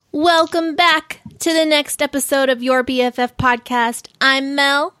Welcome back to the next episode of Your BFF podcast. I'm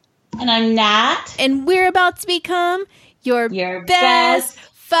Mel. And I'm Nat. And we're about to become your best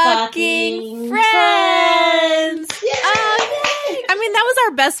fucking friends. Oh, yay! I mean, that was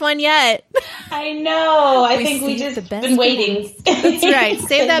our best one yet. I know. I think we just been waiting. That's right.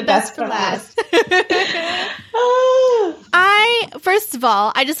 Save that best for last. First of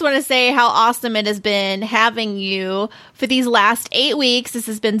all, I just want to say how awesome it has been having you for these last 8 weeks. This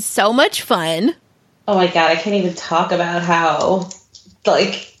has been so much fun. Oh my God, I can't even talk about how,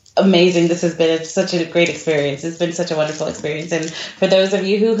 amazing this has been. It's such a great experience. It's been such a wonderful experience. And for those of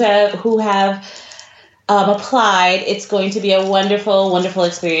you who have applied, it's going to be a wonderful, wonderful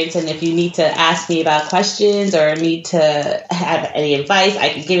experience. And if you need to ask me about questions or need to have any advice, I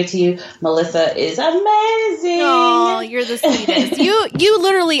can give it to you. Melissa is amazing. Oh, you're the sweetest. You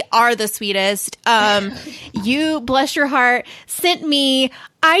literally are the sweetest. You, bless your heart, sent me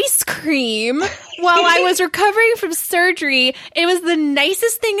ice cream while I was recovering from surgery. It was the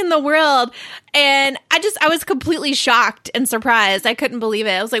nicest thing in the world. And I was completely shocked and surprised. I couldn't believe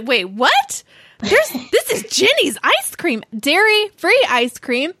it. I was like, wait, what? This is Jenny's ice cream, dairy-free ice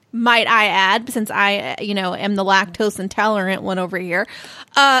cream, might I add, since I, am the lactose intolerant one over here.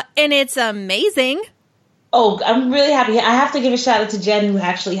 And it's amazing. Oh, I'm really happy. I have to give a shout out to Jen who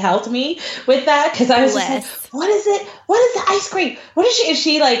actually helped me with that because I was just like, what is it? What is the ice cream? What is she? And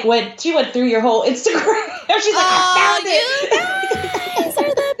she went through your whole Instagram. She's like, I found it. You guys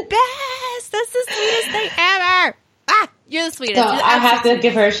are the best. That's the sweetest thing ever. You're the sweetest. So I have to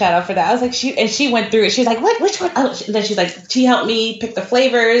give her a shout out for that. I was like, she went through it. She was like, what? Which one? Oh, and then she's like, she helped me pick the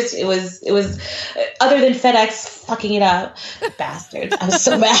flavors. It was other than FedEx fucking it up, bastards. I was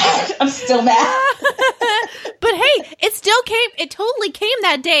so mad. I'm still mad. But hey, it totally came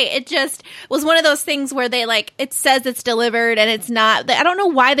that day. It just was one of those things where they it says it's delivered and it's not. I don't know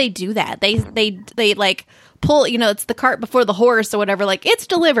why they do that. They pull, it's the cart before the horse or whatever. It's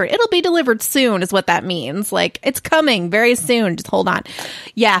delivered. It'll be delivered soon is what that means. It's coming very soon. Just hold on.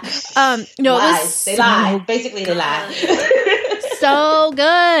 Yeah. No, lies. They lie. Basically, they lie. So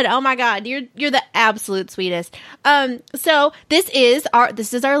good. Oh my God. You're the absolute sweetest. So this is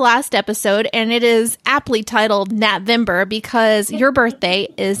our last episode, and it is aptly titled Natvember because your birthday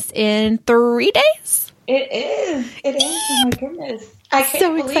is in 3 days. It is. Oh my goodness. I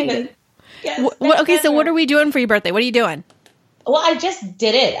can't believe it. Yes, okay, so what are we doing for your birthday? What are you doing? Well, I just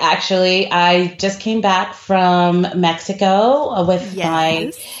did it, actually. I just came back from Mexico with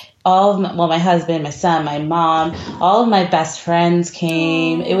my husband, my son, my mom, all of my best friends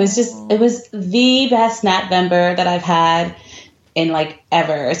came. It was the best Natvember that I've had in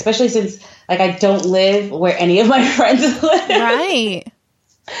ever, especially since I don't live where any of my friends live. Right.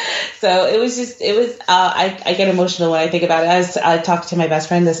 So I get emotional when I think about it. I talked to my best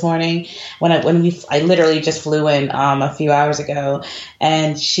friend this morning I literally just flew in a few hours ago,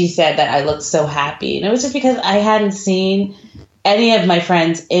 and she said that I looked so happy, and it was just because I hadn't seen any of my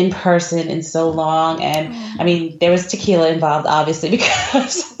friends in person in so long, and I mean there was tequila involved, obviously,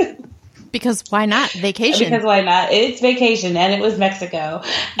 because why not? Vacation. Because why not? It's vacation, and it was Mexico,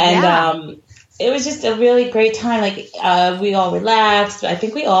 and it was just a really great time. We all relaxed. I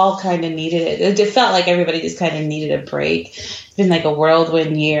think we all kind of needed it. It felt like everybody just kind of needed a break. It's been a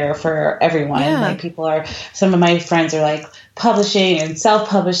whirlwind year for everyone. Yeah. Some of my friends are publishing and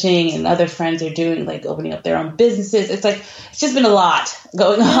self-publishing, and other friends are doing opening up their own businesses. It's just been a lot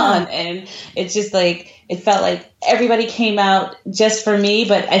going on, and it's just it felt like everybody came out just for me.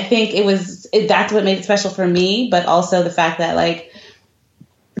 But I think that's what made it special for me. But also the fact that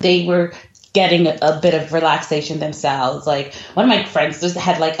they were getting a bit of relaxation themselves. One of my friends just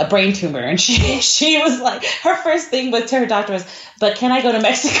had a brain tumor, and she was her first thing to her doctor was, but can I go to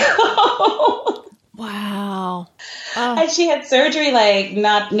Mexico? Wow. Oh. And she had surgery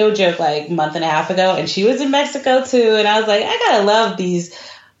no joke, a month and a half ago, and she was in Mexico too. And I was like, I gotta love these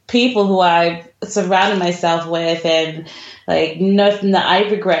people who I've surrounded myself with, and nothing. I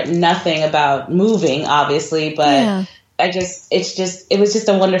regret nothing about moving, obviously, but yeah. It was just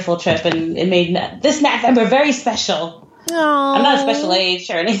a wonderful trip, and it made this Natvember very special. Aww. I'm not a special age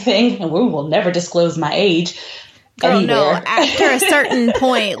or anything, and we will never disclose my age. Girl, anywhere. No, after a certain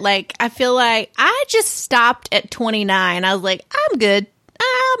point, I feel like I just stopped at 29. I was like, I'm good.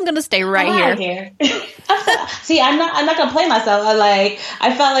 I'm gonna stay right here. See, I'm not gonna play myself. I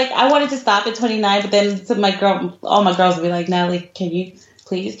felt like I wanted to stop at 29, but then all my girls would be like, Natalie, can you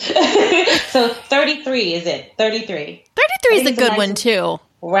please? So 33 is it? 33. 33 is a good one too.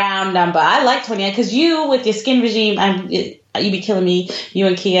 Round number. I like 29 because you with your skin regime, you be killing me. You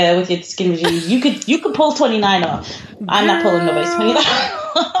and Kia with your skin regime, you could pull 29 off. I'm not pulling nobody's 29.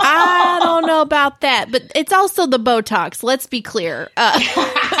 know about that, but it's also the Botox. Let's be clear.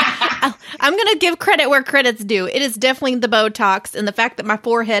 I'm going to give credit where credit's due. It is definitely the Botox and the fact that my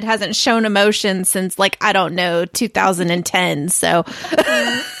forehead hasn't shown emotion since, like, I don't know, 2010. So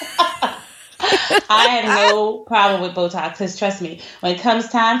I have no problem with Botox, because trust me, when it comes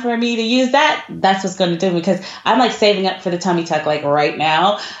time for me to use that, that's what's going to do, because I'm like saving up for the tummy tuck like right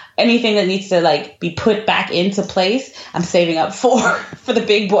now. Anything that needs to like be put back into place, I'm saving up for the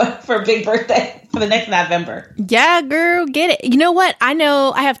big boy, for a big birthday for the next Natvember. Yeah, girl, get it. You know what? I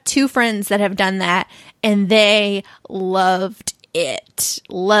know I have 2 friends that have done that, and they loved it.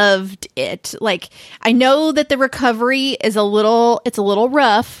 Loved it. Like, I know that the recovery is a little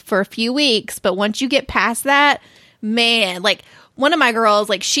rough for a few weeks, but once you get past that, man, like, one of my girls,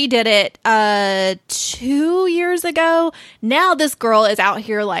 like, she did it 2 years ago. Now this girl is out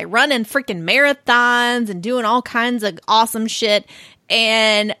here, like, running freaking marathons and doing all kinds of awesome shit.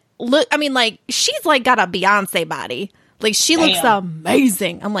 And look, I mean, like, she's, like, got a Beyonce body. Like, she looks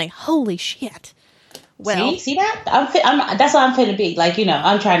amazing. I'm like, holy shit. Well, see that? I'm that's what I'm finna be. Like, you know,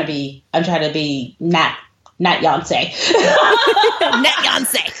 I'm trying to be not Beyonce. Not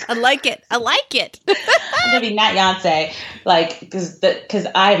Beyonce. I like it. I'm gonna be not Beyonce, like, because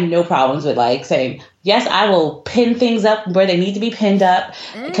I have no problems with, like, saying yes. I will pin things up where they need to be pinned up,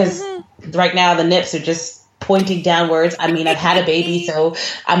 because right now the nips are just pointing downwards. I mean, I've had a baby, so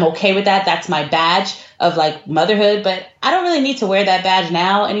I'm okay with that. That's my badge of, like, motherhood, but I don't really need to wear that badge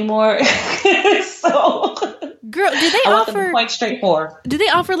now anymore. So, girl, do they offer quite straightforward? Do they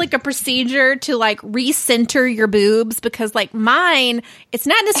offer like a procedure to like recenter your boobs? Because like mine, it's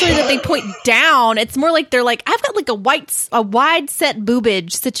not necessarily that they point down. It's more like they're like, I've got like a wide set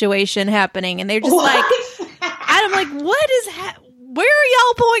boobage situation happening, and they're just like, I'm like, what is where are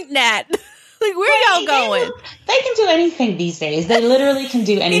y'all pointing at? Like, where are y'all going? They can do anything these days. They literally can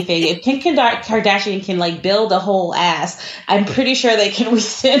do anything. If Kim Kardashian can, like, build a whole ass, I'm pretty sure they can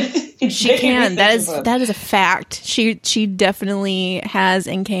rescind. She can. That is a fact. She definitely has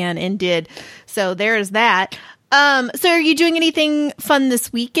and can and did. So there is that. So are you doing anything fun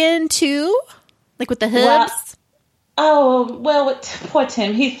this weekend too? Like with the hubs? Poor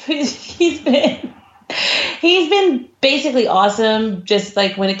Tim. He's been basically awesome. Just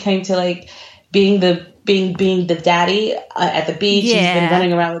like when it came to like being the daddy at the beach. Yeah. He's been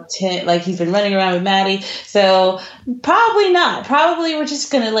running around with Tim, like he's been running around with Maddie. So probably not. Probably we're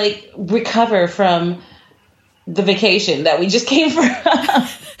just gonna like recover from the vacation that we just came from.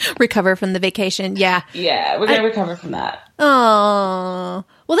 Recover from the vacation, yeah. Yeah, we're gonna recover from that. Oh,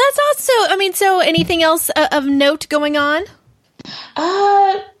 well, that's also. I mean, so anything else of note going on?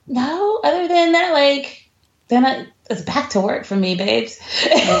 No. Other than that, like, it's back to work for me, babes.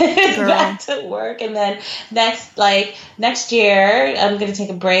 It's back to work, and then next year, I'm gonna take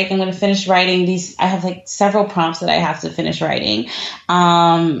a break. I'm gonna finish writing these. I have like several prompts that I have to finish writing.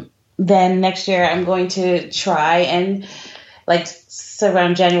 Then next year, I'm going to try and so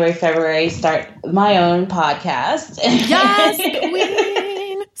around January, February, start my own podcast. Yes,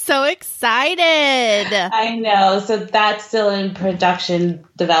 queen! So excited! I know. So that's still in production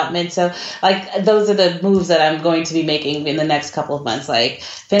development. So like those are the moves that I'm going to be making in the next couple of months. Like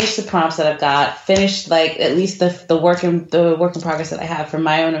finish the prompts that I've got, finish like at least the work in progress that I have for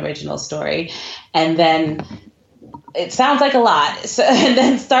my own original story, and then. It sounds like a lot. So, and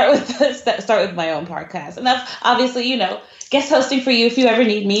then start with my own podcast. And that's obviously, guest hosting for you if you ever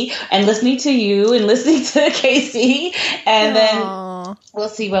need me, and listening to you and listening to Casey. And then we'll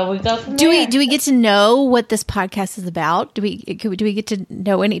see where we go from there. Do we get to know what this podcast is about? Do we get to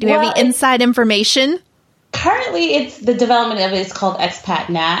know do we have any inside information? Currently, it's the development of it is called Expat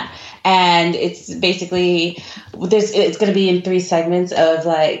Nat. And it's basically, it's going to be in 3 segments of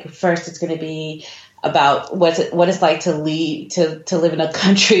like, first it's going to be about what it's like to live in a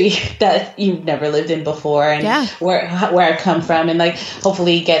country that you've never lived in before, and where I come from, and like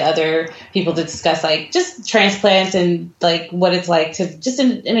hopefully get other people to discuss like just transplants and like what it's like to just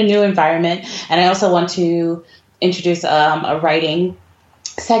in a new environment. And I also want to introduce a writing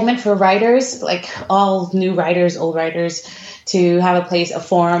segment for writers, like all new writers, old writers, to have a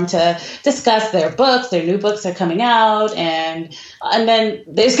forum to discuss their books, their new books are coming out, and then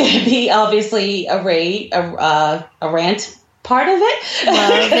there's going to be obviously a rant part of it.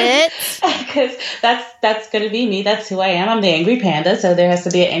 Love it, because that's going to be me. That's who I am. I'm the angry panda, so there has to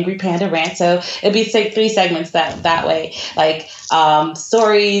be an angry panda rant. So it'll be 3 segments that way, like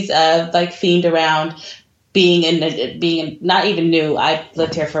stories of like themed around being not even new. I've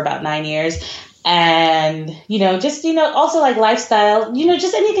lived here for about 9 years. and, just, also like lifestyle,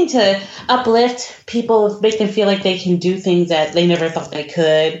 just anything to uplift people, make them feel like they can do things that they never thought they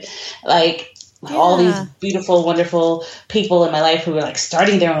could. Like, all these beautiful, wonderful people in my life who are like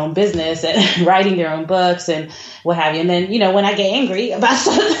starting their own business and writing their own books and what have you. And then, when I get angry about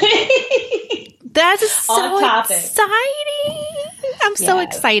something, that's so exciting. I'm so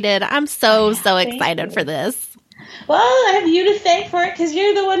excited. I'm so excited for this. Well, I have you to thank for it because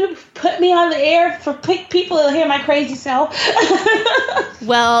you're the one who put me on the air for people to hear my crazy self.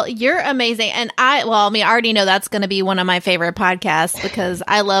 Well, you're amazing. And I already know that's going to be one of my favorite podcasts because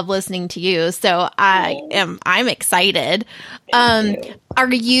I love listening to you. So I'm excited. Are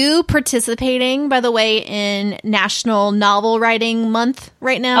you participating, by the way, in National Novel Writing Month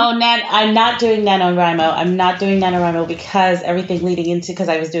right now? Oh, I'm not doing NaNoWriMo. I'm not doing NaNoWriMo because everything leading into, because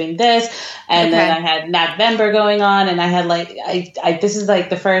I was doing this and then I had Natvember going on and I had this is like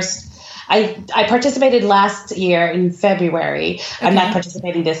the first, I participated last year in February. Okay. I'm not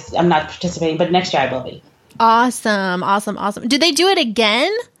participating, but next year I will be. Awesome. Do they do it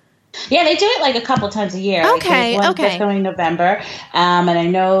again? Yeah, they do it like a couple times a year. Okay. That's coming November, and I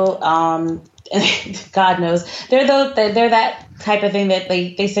know, God knows, they're that type of thing that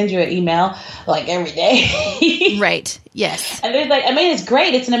they send you an email like every day. Right. Yes. And there's it's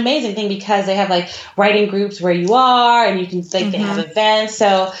great. It's an amazing thing because they have like writing groups where you are, and you can they have events.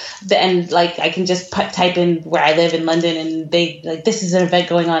 So I can just type in where I live in London, and they this is an event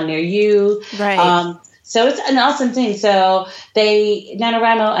going on near you. Right. So it's an awesome thing. So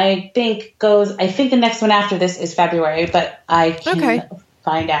NaNoWriMo, I think the next one after this is February, but I can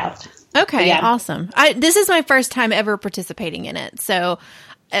find out. Okay. Yeah. Awesome. This is my first time ever participating in it. So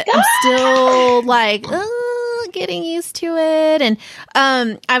I'm still getting used to it. And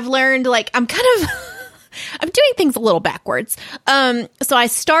I've learned I'm doing things a little backwards. So I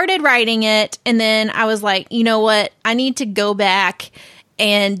started writing it and then I was like, you know what? I need to go back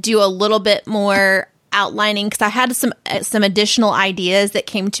and do a little bit more outlining because I had some additional ideas that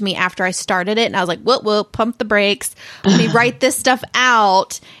came to me after I started it, and I was like, "Whoa, pump the brakes. Let me write this stuff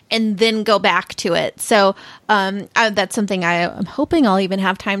out and then go back to it." So that's something I'm hoping I'll even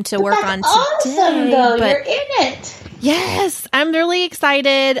have time to work on today. Awesome, though. You're in it. Yes, I'm really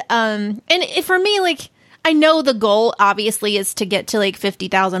excited. And for me, I know the goal obviously is to get to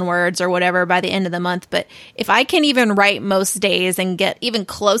 50,000 words or whatever by the end of the month. But if I can even write most days and get even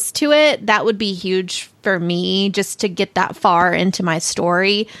close to it, that would be huge for me just to get that far into my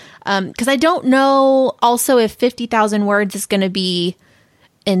story. Because I don't know also if 50,000 words is going to be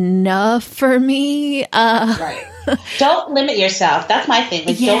enough for me. Right. Don't limit yourself. That's my thing.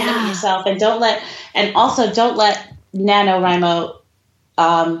 Don't limit yourself and don't let NaNoWriMo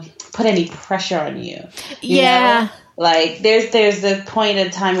put any pressure on you. You know? There's a point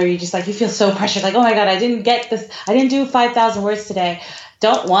in time where you just you feel so pressured, oh my God, I didn't get this. I didn't do 5,000 words today.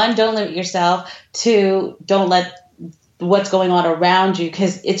 Don't limit yourself. 2, don't let what's going on around you,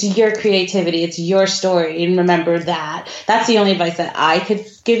 because it's your creativity. It's your story. And remember that's the only advice that I could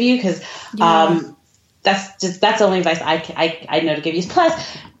give you. Cause, that's the only advice I know to give you.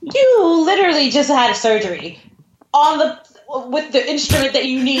 Plus you literally just had a surgery with the instrument that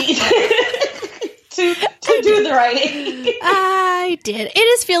you need to do the writing. I did. It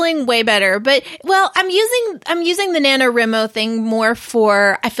is feeling way better, but I'm using the NaNoWriMo thing more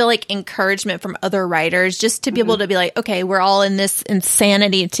for, I feel like, encouragement from other writers, just to be able to be like, okay, we're all in this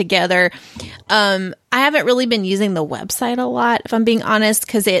insanity together. I haven't really been using the website a lot, if I'm being honest,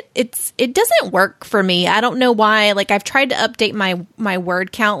 because it doesn't work for me. I don't know why. I've tried to update my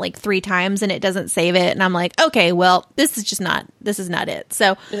word count 3 times and it doesn't save it. And I'm like, okay, well, this is not it.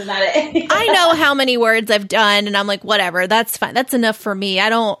 So this is not it. I know how many words I've done and I'm like, whatever, that's fine. That's enough for me.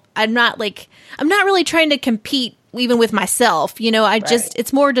 I'm not really trying to compete even with myself,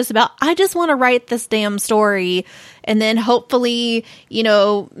 it's more just about, I just want to write this damn story. And then hopefully,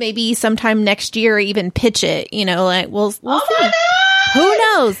 maybe sometime next year, even pitch it, we'll see. Who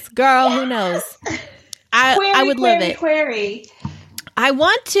knows, girl, who knows? I would love it. I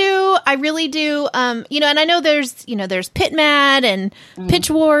want to, I really do. And I know there's PitMad and Pitch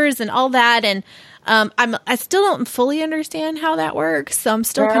Wars and all that. And, I still don't fully understand how that works, so I'm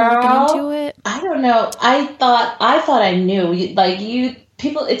still kind of looking into it. I don't know. I thought I knew.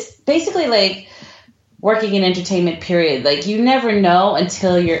 People. It's basically working in entertainment. Period. You never know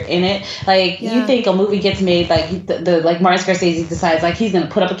until you're in it. You think a movie gets made, the Martin Scorsese decides he's going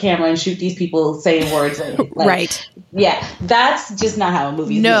to put up a camera and shoot these people saying words. Right. Yeah, that's just not how a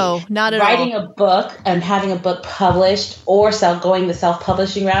movie is No, made. not at all. Writing a book and having a book published, or going the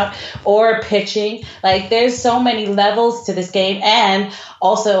self-publishing route, or pitching. Like, there's so many levels to this game. And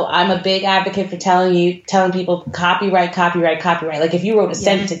also, I'm a big advocate for telling people copyright. Like, if you wrote a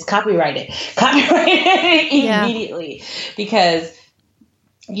sentence, copyright it immediately, because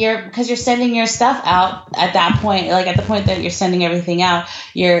you're sending your stuff out at that point. Like, at the point that you're sending everything out,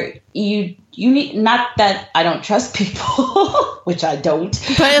 you need, not that I don't trust people, which I don't.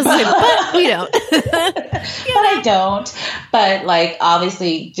 But we don't. But I don't. But, like,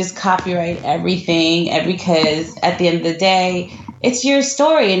 obviously, just copyright everything, because at the end of the day, it's your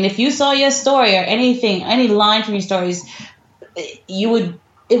story. And if you saw your story or anything, any line from your stories, it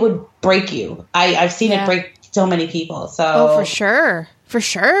would break you. I've seen it break so many people. So, oh, for sure. For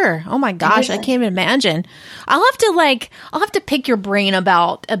sure. Oh my gosh, I can't even imagine. I'll have to pick your brain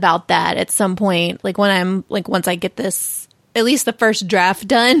about that at some point. Like, when I'm like, once I get this, at least the first draft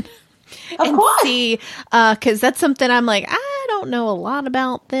done, of course, see, because that's something I'm like, I don't know a lot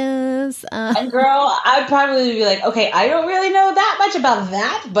about this. And girl, I'd probably be like, okay, I don't really know that much about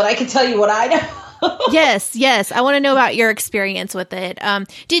that, but I can tell you what I know. Yes. I want to know about your experience with it. Have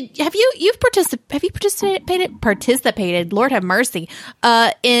you participated? Lord have mercy.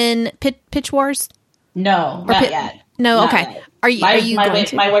 In Pitch Wars? No, not yet. No, not okay. Yet. Are you going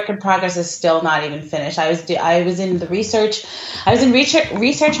to? My work in progress is still not even finished. I was in the research. I was in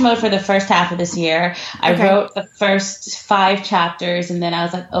research mode for the first half of this year. I wrote the first 5 chapters, and then I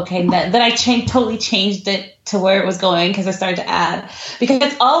was like, okay. Then I totally changed it to where it was going, because I started to add,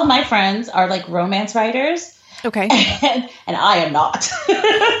 because all of my friends are like romance writers. Okay. And I am not.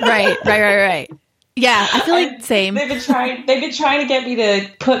 Right. Yeah, I feel like same. They've been trying to get me to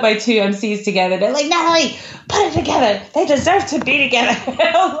put my 2 MCs together. They're like, Natalie, put it together. They deserve to be together.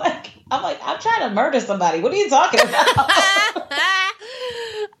 I'm like, I'm trying to murder somebody. What are you talking about?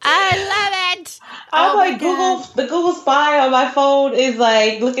 I love it. I'm like, the Google Spy on my phone is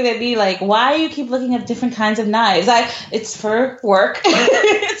like looking at me like, why do you keep looking at different kinds of knives? It's for work.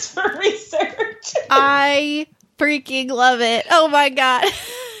 It's for research. I freaking love it. Oh my God.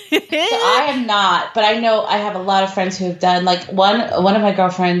 So I am not, but I know I have a lot of friends who have done, like, one of my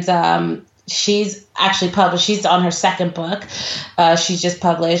girlfriends, she's actually published. She's on her 2nd book. She's just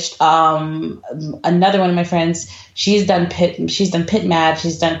published. Another one of my friends, she's done Pit Mad.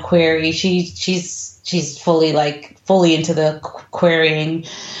 She's done Query. She's fully into the querying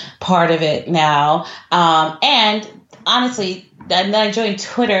part of it now. And honestly, and then I joined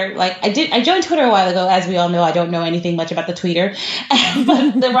Twitter. I joined Twitter a while ago. As we all know, I don't know anything much about the Tweeter.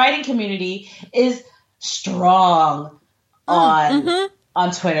 But the writing community is strong on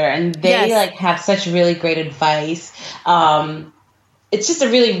Twitter. And they have such really great advice. It's just a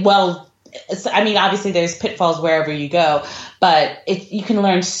really obviously there's pitfalls wherever you go, but you can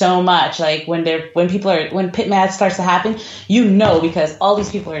learn so much. Like, when Pit Mad starts to happen, because all these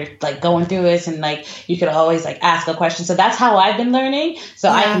people are like going through this, and like you could always like ask a question. So that's how I've been learning. So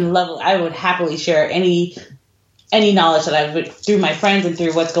I would happily share any knowledge that I've through my friends and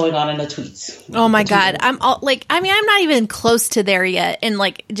through what's going on in the tweets. Oh my God. I'm not even close to there yet. And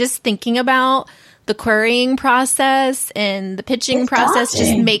like, just thinking about the querying process and the pitching process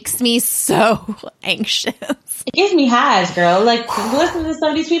just makes me so anxious. It gives me highs, girl. Like, listening to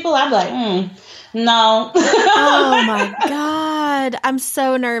some of these people, I'm like, no. Oh my God. I'm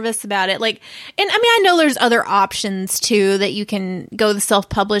so nervous about it. Like, and I know there's other options too, that you can go the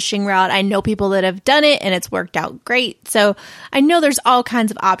self-publishing route. I know people that have done it and it's worked out great. So I know there's all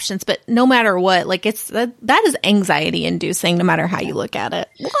kinds of options, but no matter what, like, that is anxiety inducing no matter how you look at it.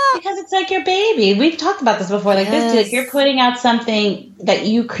 Because it's like your baby. We've talked about this before. Like, this, you're putting out something that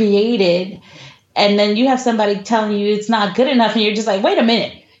you created, and then you have somebody telling you it's not good enough, and you're just like, wait a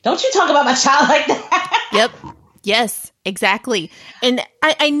minute. Don't you talk about my child like that. Yep. Yes, exactly. And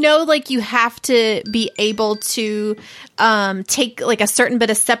I know, like, you have to be able to take like a certain bit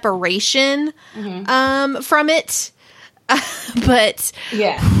of separation from it. But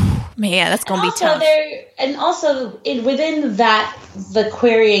man, that's going to be tough. And also within that, the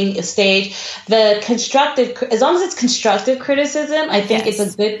querying stage, as long as it's constructive criticism, I think it's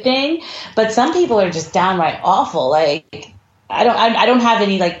a good thing. But some people are just downright awful. Like, I don't have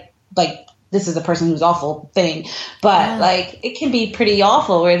any like this is the person who's awful thing, but like, it can be pretty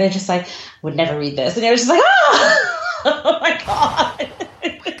awful where they're just like, would never read this, and they're just like, oh my God. Oh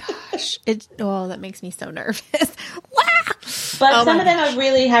my gosh. That makes me so nervous. But some of them have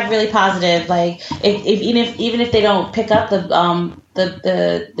really positive, like, even if they don't pick up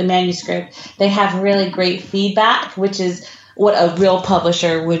the manuscript, they have really great feedback, which is what a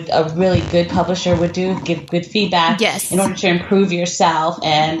really good publisher would do, give good feedback in order to improve yourself.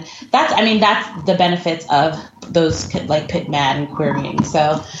 And that's the benefits of those like Pit Mad and querying.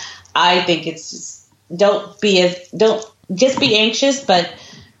 So I think it's just, don't just be anxious, but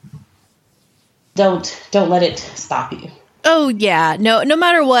don't let it stop you. Oh yeah. No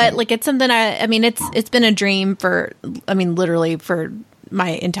matter what, like it's something it's been a dream for, literally for my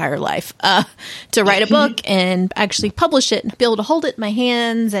entire life, to write a book and actually publish it and be able to hold it in my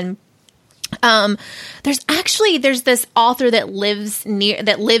hands. And there's this author that lives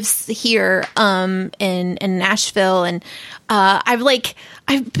here in Nashville, and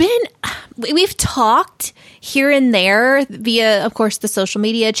we've talked here and there via, of course, the social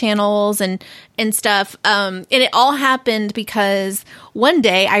media channels and stuff. And it all happened because one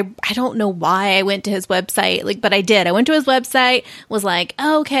day, I don't know why I went to his website, but I did. I went to his website, was like,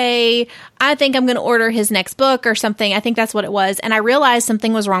 okay, I think I'm going to order his next book or something. I think that's what it was. And I realized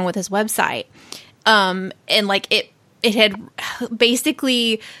something was wrong with his website. And it had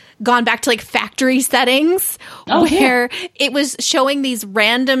basically gone back to like factory settings where it was showing these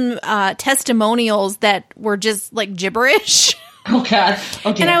random testimonials that were just like gibberish. Oh God.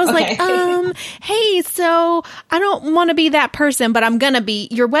 Okay. And I was like, hey, so I don't want to be that person, but I'm going to be.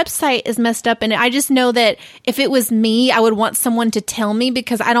 Your website is messed up. And I just know that if it was me, I would want someone to tell me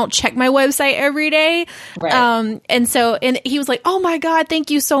because I don't check my website every day. Right. And he was like, oh my God,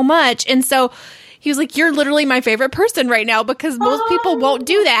 thank you so much. And so he was like, you're literally my favorite person right now because most people won't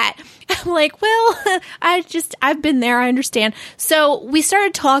do that. I'm like, well, I've been there. I understand. So we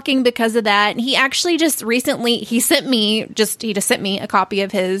started talking because of that. And he actually just recently, he just sent me a copy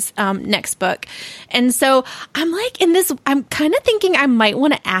of his next book. And so I'm like, I'm kind of thinking I might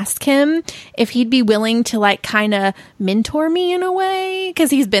want to ask him if he'd be willing to like kind of mentor me in a way. Cause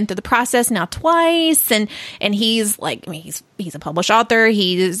he's been through the process now twice. And he's like, he's a published author.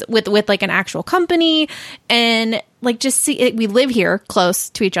 He's with like an actual company, and like just we live here close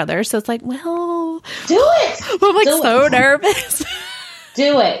to each other. So it's like, well, do it. I'm like nervous.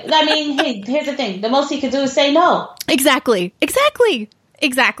 Do it. I mean, hey, here's the thing. The most he could do is say no. Exactly.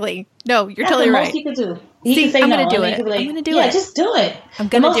 No, you're totally right. That's the most he could do. He can say I'm no. Gonna do it. Like, I'm going to do it. it. Just do it. I'm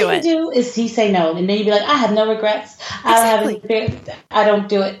going to do it. The most he can do is he say no. And then you'd be like, I have no regrets. I don't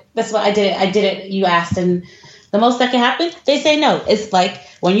do it. That's what I did. I did it. You asked. And the most that can happen, they say no. It's like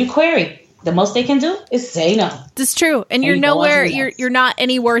when you query. The most they can do is say no. That's true. And you're nowhere, you're not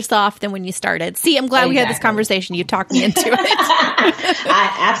any worse off than when you started. See, I'm glad we had this conversation. You talked me into it.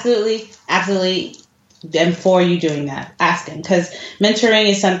 I absolutely am for you doing that, asking. Because mentoring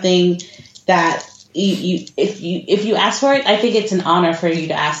is something that if you ask for it, I think it's an honor for you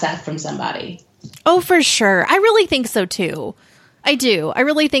to ask that from somebody. Oh, for sure. I really think so too. I do. I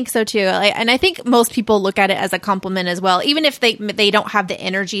really think so too. And I think most people look at it as a compliment as well. Even if they don't have the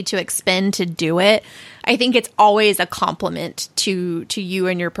energy to expend to do it, I think it's always a compliment to you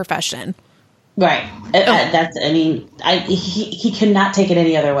and your profession. Right. He cannot take it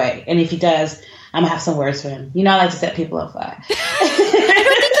any other way. And if he does, I'm going to have some words for him. I like to set people up fire. I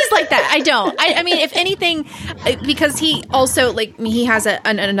don't think he's like that. I don't. I mean, if anything, because he also he has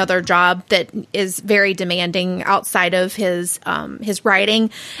another job that is very demanding outside of his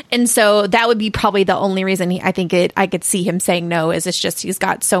writing, and so that would be probably the only reason I could see him saying no. Is it's just he's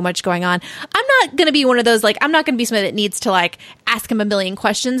got so much going on. I'm not going to be one of those I'm not going to be somebody that needs to ask him a million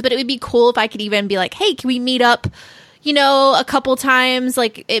questions, but it would be cool if I could even be like, hey, can we meet up? A couple times,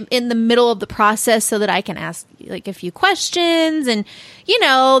 in the middle of the process so that I can ask, a few questions and,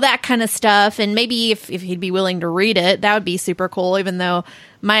 that kind of stuff. And maybe if he'd be willing to read it, that would be super cool, even though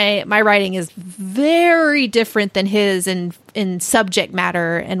my writing is very different than his in subject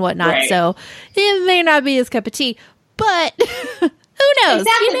matter and whatnot. Right. So it may not be his cup of tea, but who knows?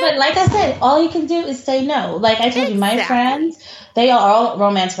 Exactly. But like I said, all you can do is say no. Like I told you, my friends, they are all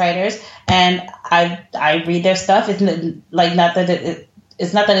romance writers, and I read their stuff. It's not that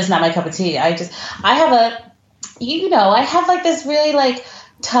it's not my cup of tea. I have this really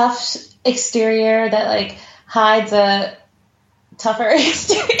tough exterior that hides a tougher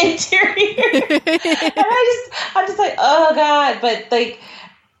interior. And I'm just like, oh God. But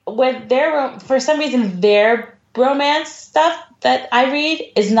when for some reason their romance stuff that I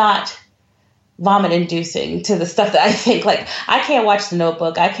read is not vomit inducing to the stuff that I think I can't watch The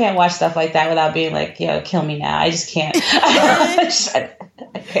Notebook. I can't watch stuff like that without being like, kill me now. I just can't. I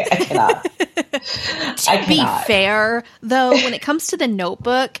cannot. To be fair, though, when it comes to The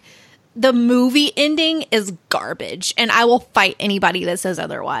Notebook, the movie ending is garbage, and I will fight anybody that says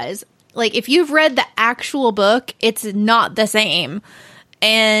otherwise. If you've read the actual book, it's not the same.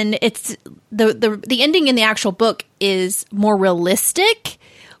 and it's the ending in the actual book is more realistic,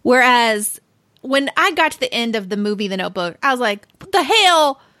 whereas when I got to the end of the movie The Notebook, I was like, what the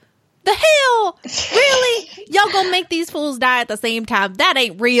hell? The hell? Really? Y'all gonna make these fools die at the same time? That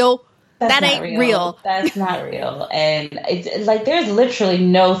ain't real. That ain't real. That's not real. And it's like there's literally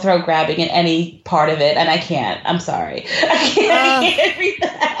no throat grabbing in any part of it, and I can't. I'm sorry. I can't read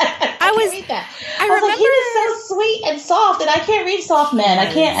that. I can't read that. I was like, he was so sweet and soft, and I can't read soft men.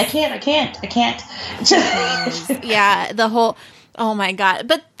 I can't. Yeah, the whole. Oh my God.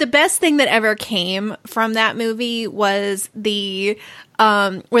 But the best thing that ever came from that movie was the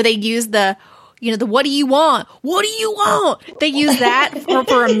where they used the what do you want? What do you want? They use that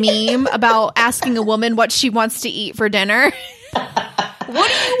for a meme about asking a woman what she wants to eat for dinner. What do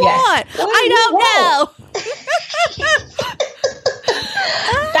you want? I don't know.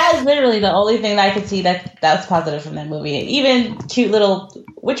 That is literally the only thing that I could see that was positive from that movie. Even cute little,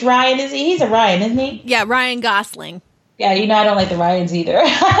 which Ryan is he? He's a Ryan, isn't he? Yeah, Ryan Gosling. Yeah, I don't like the Ryans either.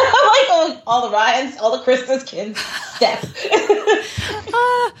 I like all the Ryans, all the Christmas kids. Step.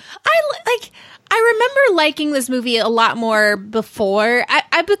 I remember liking this movie a lot more before.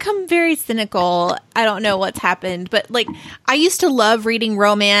 I've become very cynical. I don't know what's happened, but I used to love reading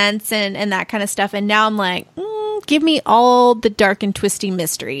romance and that kind of stuff, and now I'm like, give me all the dark and twisty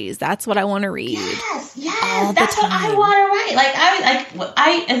mysteries. That's what I want to read. Yes, that's what I want to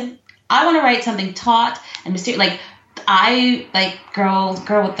write. I want to write something taut and mysterious. I like girl with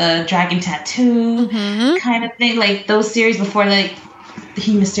the dragon tattoo kind of thing. Like those series before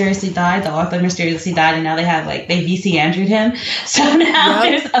he mysteriously died, the author mysteriously died, and now they have they VC Andrew'd him. So now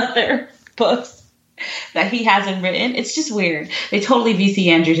there's other books that he hasn't written. It's just weird. They totally VC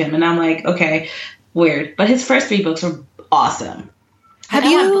Andrew'd him, and I'm like, okay, weird. But his first 3 books were awesome.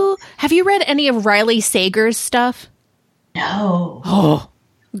 Have you read any of Riley Sager's stuff? No. Oh.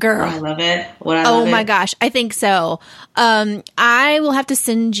 Girl. I love it. My gosh. I think so. I will have to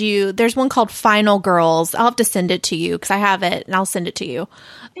send you. There's one called Final Girls. I'll have to send it to you because I have it and I'll send it to you.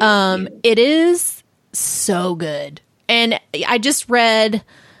 It is so good. And I just read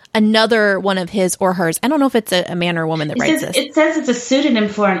another one of his or hers. I don't know if it's a man or a woman that writes this. It says it's a pseudonym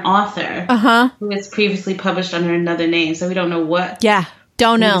for an author who has previously published under another name. So we don't know what. Yeah.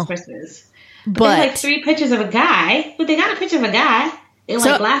 Don't know. This person is. But there's 3 pictures of a guy. But they got a picture of a guy. In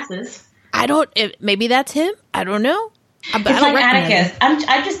glasses. Maybe that's him. I don't know. It's like Atticus.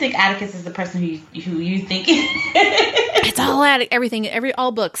 I just think Atticus is the person who you think. It's all everything.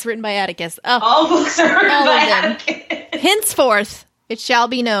 All books written by Atticus. Oh, all books are written by Atticus. Henceforth, it shall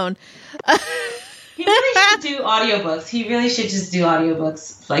be known. He really should do audiobooks. He really should just do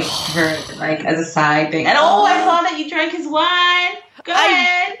audiobooks as a side thing. And I saw that you drank his wine. Go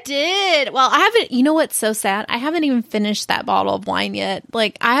ahead. I did. Well, I haven't. You know what's so sad? I haven't even finished that bottle of wine yet.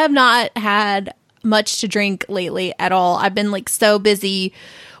 I have not had much to drink lately at all. I've been so busy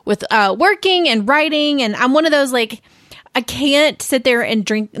with working and writing, and I'm one of those I can't sit there and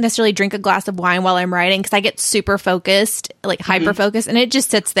necessarily drink a glass of wine while I'm writing because I get super focused, hyper focused, and it just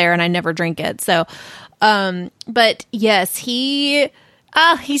sits there and I never drink it. So, but yes, he's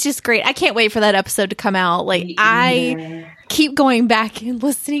just great. I can't wait for that episode to come out. I keep going back and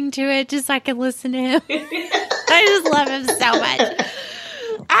listening to it just so I can listen to him. I just love him so much.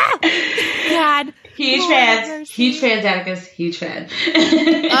 God. Huge fans. Huge fans, Atticus. Huge fan.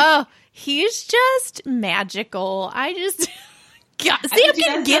 Oh, he's just magical. I just... God, see, I'm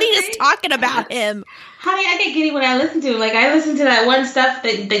getting giddy just talking about him. Honey, I get giddy when I listen to him. I listened to that one stuff,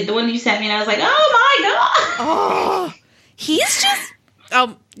 the one you sent me, and I was like, oh my God. Oh, he's just...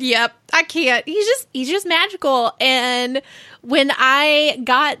 Yep. I can't. He's just magical. And when I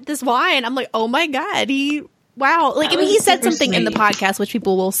got this wine, I'm like, oh my God, wow. He said something in the podcast, which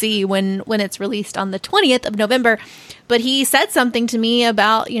people will see when it's released on the 20th of November. But he said something to me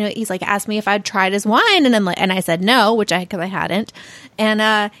about, he's asked me if I'd tried his wine. And and I said no, because I hadn't.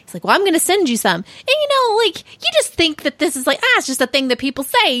 And he's like, well, I'm going to send you some. And, you just think that this is it's just a thing that people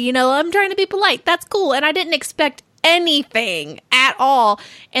say, I'm trying to be polite. That's cool. And I didn't expect anything at all.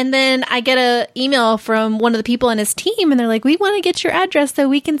 And then I get a email from one of the people on his team, and they're like, we want to get your address so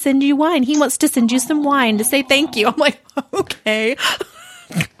we can send you wine. He wants to send you some wine to say thank you. I'm like, okay.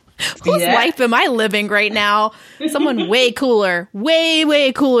 Whose life am I living right now? Someone way cooler,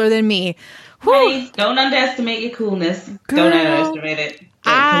 way cooler than me. Honey, don't underestimate your coolness. Girl, don't underestimate it.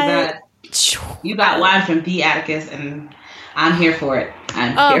 You got wine from the Atticus, and I'm here for it.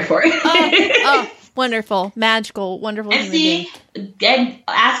 Here for it. Wonderful, magical, wonderful. And and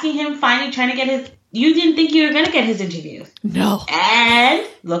asking him, trying to get his. You didn't think you were going to get his interview. No. And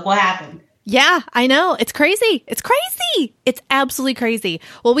look what happened. Yeah, I know. It's crazy. It's crazy. It's absolutely crazy.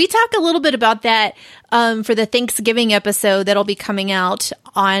 Well, we talk a little bit about that for the Thanksgiving episode that'll be coming out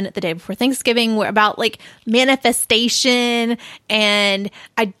on the day before Thanksgiving, about like manifestation. And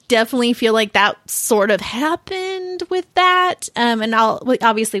I definitely feel like that sort of happened with that. And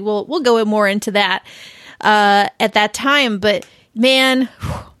we'll go more into that at that time. But man,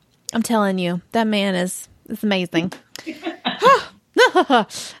 I'm telling you, that man is amazing.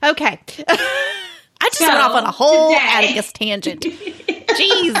 Okay. I just went off on a whole Atticus tangent.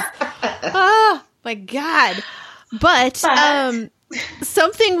 Jeez. Oh, my God. But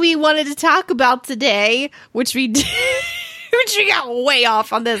something we wanted to talk about today, which we did, which we got way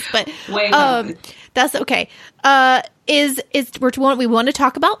off on this, but that's okay. We want to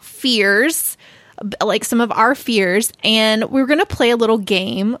talk about fears, like some of our fears, and we're going to play a little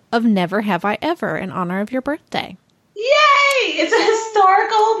game of Never Have I Ever in honor of your birthday. Yay! It's a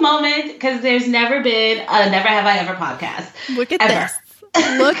historical moment because there's never been a Never Have I Ever podcast. Look at this.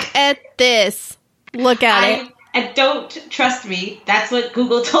 Look at this. Look at it. And don't trust me. That's what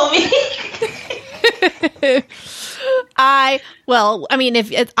Google told me.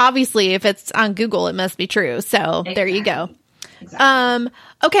 If it's on Google, it must be true. So exactly. There you go. Exactly.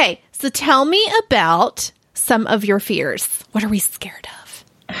 Okay. So tell me about some of your fears. What are we scared of?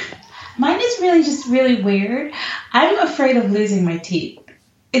 Mine is really just really weird. I'm afraid of losing my teeth.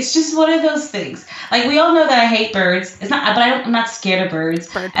 It's just one of those things. Like, we all know that I hate birds. I'm not scared of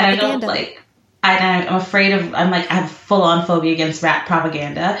birds. Bird and propaganda. I'm afraid of, I have full-on phobia against rat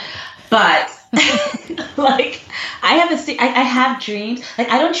propaganda. But, I have dreams. Like,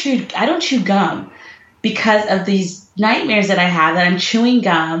 I don't chew gum because of these nightmares that I have, that I'm chewing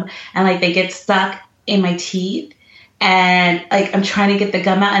gum and, like, they get stuck in my teeth. And, like, I'm trying to get the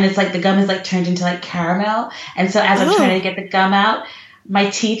gum out, and it's like the gum is, like, turned into, like, caramel. And so as I'm trying to get the gum out,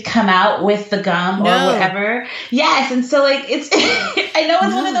 my teeth come out with the gum or whatever. Yes. And so, like, it's, I know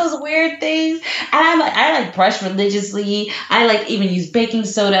it's one of those weird things. And I brush religiously. I, like, even use baking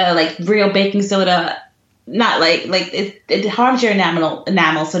soda, like, real baking soda. Not, like it harms your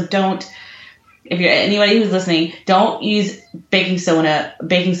enamel. So don't. If you're anybody who's listening, don't use baking soda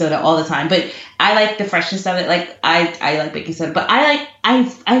all the time. But I like the freshness of it. Like, I like baking soda, but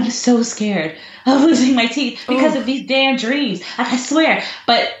I'm so scared of losing my teeth because of these damn dreams. I swear.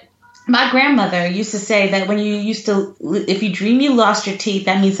 But my grandmother used to say that if you dream you lost your teeth,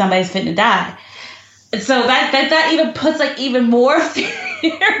 that means somebody's fitting to die. And so that even puts, like, even more fear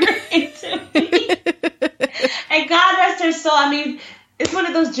into me. And God rest her soul. I mean, it's one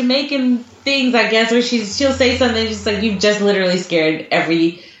of those Jamaican things, I guess, where she'll say something just like, you've just literally scared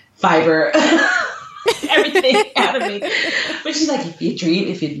every fiber, everything out of me. But she's like, if you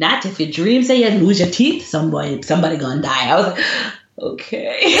dream, say you lose your teeth, somebody gonna die. I was like,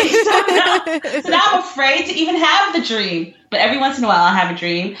 okay. So now I'm afraid to even have the dream. But every once in a while I'll have a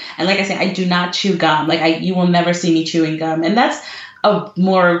dream. And like I say, I do not chew gum. Like, you will never see me chewing gum. And that's a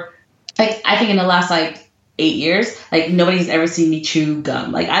more, like, I think in the last, like, 8 years, like, nobody's ever seen me chew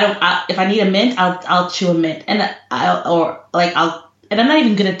gum. Like, if I need a mint, I'll chew a mint, and and I'm not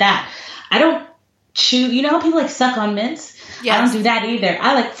even good at that. I don't chew. You know how people, like, suck on mints? Yes. I don't do that either.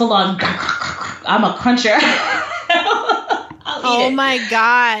 I, like, full on. I'm a cruncher. Oh my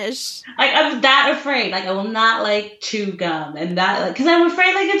gosh! Like, I'm that afraid. Like, I will not, like, chew gum, and that, like, because I'm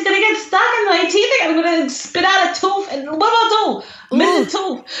afraid, like, it's gonna get stuck in my teeth. Like, I'm gonna spit out a tooth, and what do I do? Miss a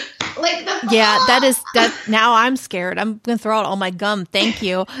tooth. Like, that. Now I'm scared. I'm gonna throw out all my gum. Thank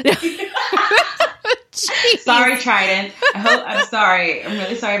you. Sorry, Trident. I'm sorry. I'm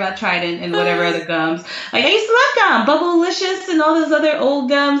really sorry about Trident and whatever other gums. Like, I used to love gum, Bubblicious, and all those other old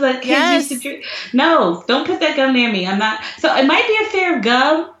gums that kids used to drink. No, don't put that gum near me. I'm not. So it might be a fear of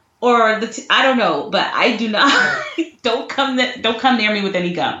gum or I don't know, but I do not. Don't come near me with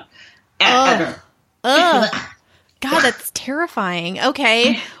any gum ever. God, that's terrifying.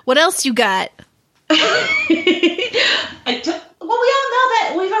 Okay, what else you got? Well, we all know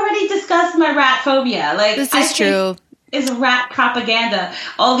that we've already discussed my rat phobia. Like, this is true. It's rat propaganda.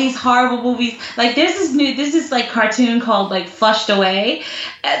 All these horrible movies. Like, there's this like cartoon called, like, Flushed Away.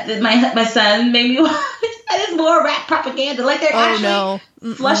 My son made me watch. And it's more rat propaganda. Like, they're actually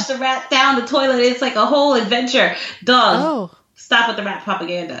flush the rat down the toilet. It's like a whole adventure. Dog, stop with the rat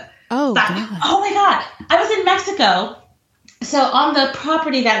propaganda. Oh, stop. God. Oh my God. I was in Mexico. So on the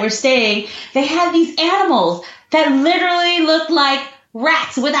property that we're staying, they had these animals that literally looked like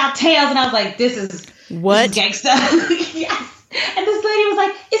rats without tails. And I was like, this is gangsta. Yes. And this lady was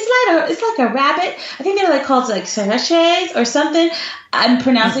like, it's like a rabbit. I think they were, like, called, like, serraches or something. I'm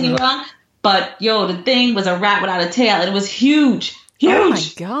pronouncing it wrong. But, the thing was a rat without a tail. And it was huge. Huge. Oh, my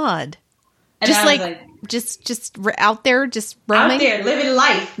God. And just I was like just out there, just roaming? Out there, living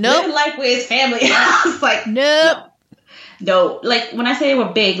life. Nope. Living life with his family. I was like, nope. No. Like, when I say they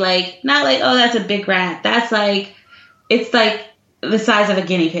were big, like, not like, oh, that's a big rat. That's like, it's like the size of a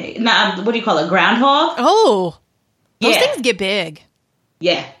guinea pig. Not, what do you call it, groundhog? Oh. Those things get big.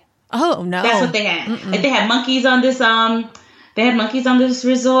 Yeah. Oh, no. That's what they had. Like, they had monkeys on this,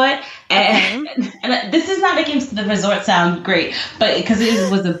 resort. And, and this is not making the resort sound great, but because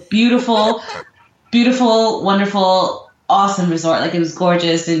it was a beautiful, beautiful, wonderful, awesome resort. Like, it was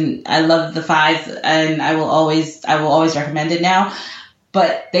gorgeous, and I love the Fives, and I will always recommend it now.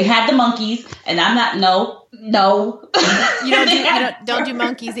 But they had the monkeys, and I'm not, no. You don't do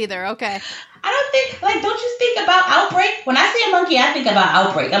monkeys either. Okay. I don't think, like, don't you think about Outbreak? When I see a monkey, I think about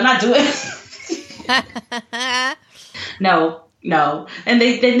Outbreak. I'm not doing it. No. And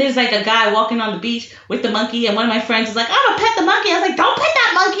then there's like a guy walking on the beach with the monkey, and one of my friends is like, I'm gonna pet the monkey. I was like, don't pet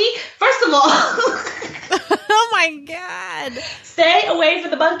that monkey. First of all. Oh my God. Stay away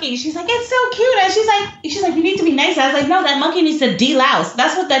from the monkey. She's like, it's so cute. And she's like, you need to be nice. I was like, no, that monkey needs to delouse.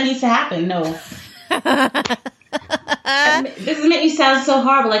 That's what that needs to happen. No. This is making me sound so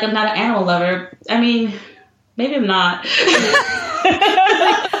horrible, like I'm not an animal lover. I mean, maybe I'm not.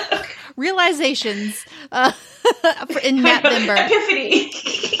 Realizations in Natvember. Epiphany.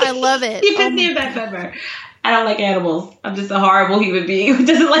 I love it. Epiphany in Natvember. I don't like animals. I'm just a horrible human being who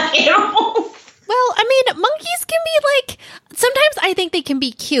doesn't like animals. Well, I mean, monkeys can be like, sometimes I think they can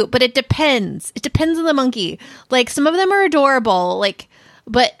be cute, but it depends. It depends on the monkey. Like, some of them are adorable, like,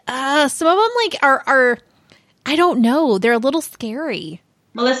 but some of them like are I don't know. They're a little scary.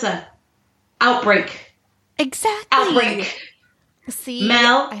 Melissa, Outbreak. Exactly. Outbreak. See,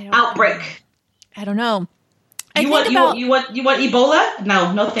 Mel, Outbreak. I don't know. You want Ebola?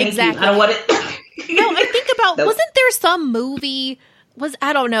 No, thank exactly. you. I don't want it. No, I think about, wasn't there some movie,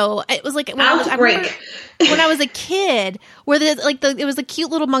 I don't know. It was like when I was a kid, where it was a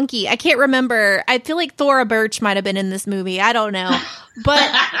cute little monkey. I can't remember. I feel like Thora Birch might have been in this movie. I don't know. But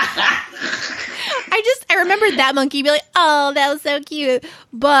I remember that monkey be like, oh, that was so cute.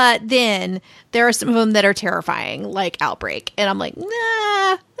 But then there are some of them that are terrifying, like Outbreak. And I'm like, nah,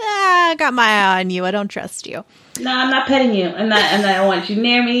 I got my eye on you. I don't trust you. No, I'm not petting you. And I don't want you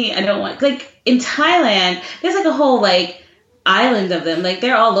near me. I don't want, like, in Thailand, there's like a whole, like, island of them. Like,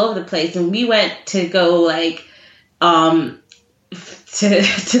 they're all over the place. And we went to go, like, to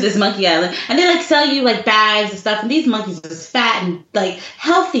this monkey island, and they like sell you like bags and stuff, and these monkeys was fat and like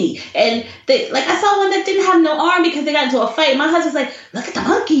healthy, and they, like, I saw one that didn't have no arm because they got into a fight. My husband's like, look at the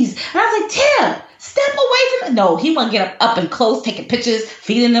monkeys, and I was like, Tim, step away from it. No, he want to get up and close, taking pictures,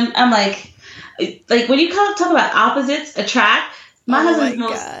 feeding them. I'm like when you talk about opposites attract, my husband's the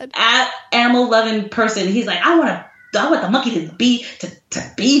most animal loving person. He's like, I want the monkey to be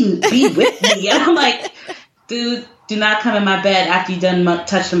with me. And I'm like, dude, do not come in my bed after you done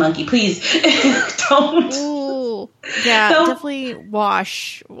touch the monkey. Please don't. Ooh. Yeah, definitely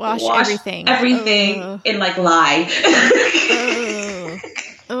wash everything. Everything in like lye. Yeah.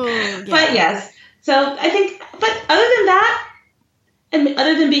 But yes. So I think, but other than that, and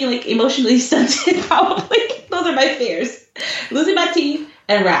other than being like emotionally stunted, probably, those are my fears. Losing my teeth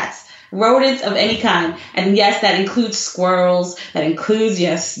and rats. Rodents of any kind. And yes, that includes squirrels. That includes,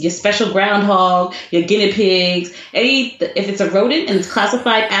 yes, your special groundhog, your guinea pigs. If it's a rodent and it's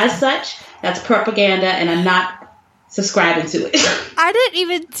classified as such, that's propaganda, and I'm not subscribing to it. I didn't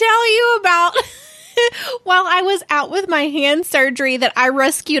even tell you about while I was out with my hand surgery that I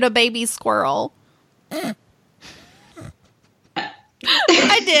rescued a baby squirrel. I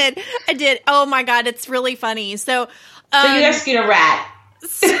did. Oh my God, it's really funny. So you rescued a rat.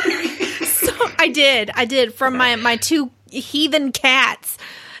 So I did from my two heathen cats.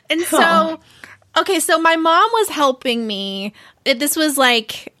 And so, okay, so my mom was helping me. This was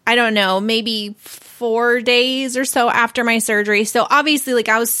like, I don't know, maybe 4 days or so after my surgery. So obviously, like,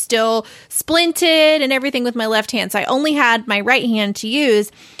 I was still splinted and everything with my left hand. So I only had my right hand to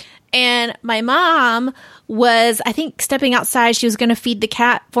use. And my mom was, I think, stepping outside. She was going to feed the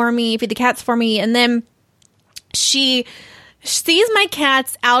cats for me. And then she sees my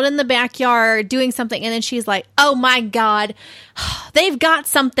cats out in the backyard doing something, and then she's like, oh my God, they've got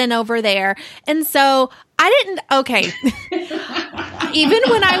something over there. And so even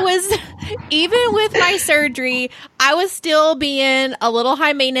with my surgery, I was still being a little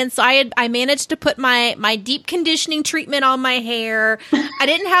high maintenance. So I managed to put my deep conditioning treatment on my hair. I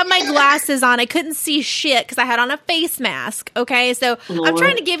didn't have my glasses on. I couldn't see shit because I had on a face mask. Okay. So I'm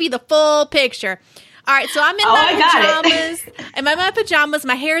trying to give you the full picture. All right, so I'm in my pajamas. I'm in my pajamas.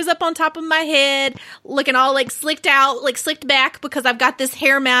 My hair is up on top of my head, looking all like slicked out, like slicked back because I've got this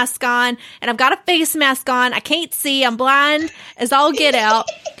hair mask on and I've got a face mask on. I can't see. I'm blind as all get out.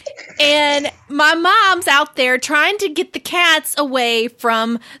 And my mom's out there trying to get the cats away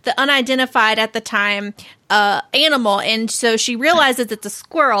from the unidentified at the time animal. And so she realizes it's a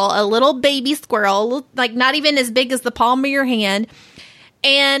squirrel, a little baby squirrel, like not even as big as the palm of your hand.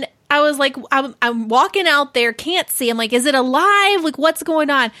 And I was like, I'm walking out there, can't see. I'm like, is it alive? Like, what's going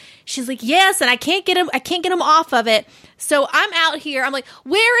on? She's like, yes. And I can't get him off of it. So I'm out here. I'm like,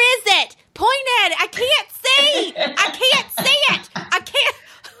 where is it? Point at it. I can't see. I can't see it. I can't.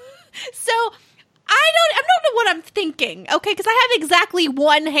 So I don't know what I'm thinking, okay? Because I have exactly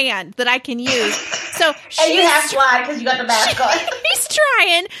one hand that I can use. So and you have slide because you got the mask on. She's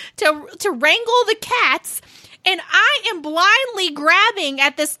trying to wrangle the cats, and I am blindly grabbing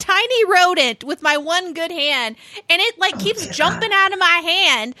at this tiny rodent with my one good hand, and it like keeps jumping out of my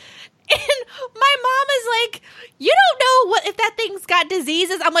hand. And my mom is like, you don't know what if that thing's got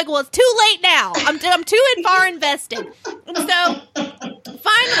diseases. I'm like, well, it's too late now. I'm too far invested. And so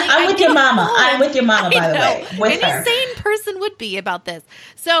finally, I'm with your mama. I'm with your mama, by the way. With Any sane person would be about this.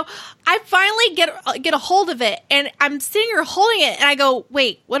 So I finally get a hold of it, and I'm sitting here holding it, and I go,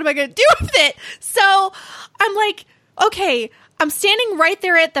 wait, what am I going to do with it? So I'm like, okay. I'm standing right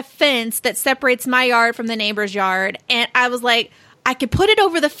there at the fence that separates my yard from the neighbor's yard, and I was like, I could put it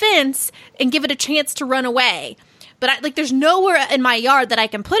over the fence and give it a chance to run away. But there's nowhere in my yard that I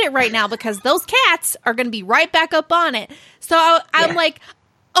can put it right now because those cats are going to be right back up on it. So I'm like,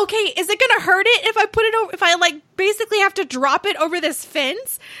 okay, is it going to hurt it if I put it over, if I like basically have to drop it over this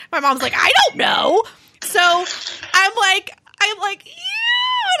fence? My mom's like, I don't know. So I'm like, and I like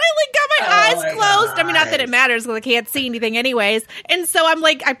got my eyes closed. I mean, not that it matters because I can't see anything anyways. And so I'm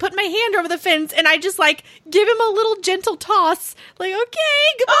like, I put my hand over the fence and I just like give him a little gentle toss. Like, okay,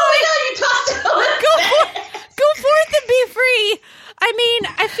 goodbye. Oh my God, you tossed it. Go forth and be free. I mean,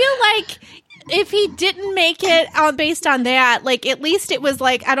 I feel like if he didn't make it based on that, like at least it was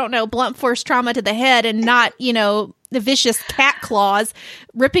like, I don't know, blunt force trauma to the head and not, the vicious cat claws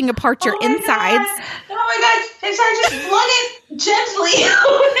ripping apart your insides. God. Oh my God. And so I just flung it gently.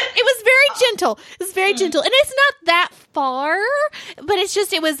 It was very gentle. It was very gentle. And it's not that far, but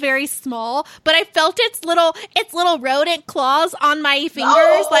it was very small. But I felt its little rodent claws on my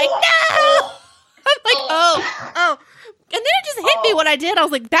fingers. Like, no! I'm like, oh. And then it just hit me what I did. I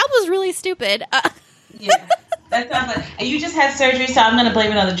was like, that was really stupid. Yeah. That sounds like, and you just had surgery, so I'm going to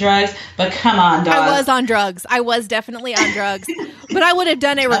blame it on the drugs, but come on, dog. I was on drugs. I was definitely on drugs. But I would have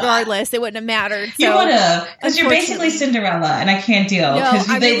done it regardless. It wouldn't have mattered. So, you would have, because you're basically Cinderella, and I can't deal, because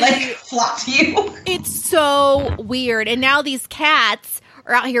they flock to you. It's so weird. And now these cats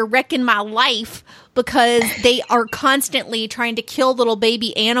are out here wrecking my life because they are constantly trying to kill little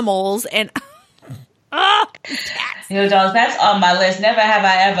baby animals, and... Yo, dogs, that's on my list. Never have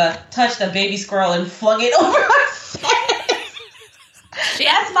I ever touched a baby squirrel and flung it over my face.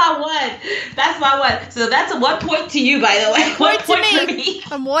 That's my one. So that's a 1 point to you, by the way. 1 point for me.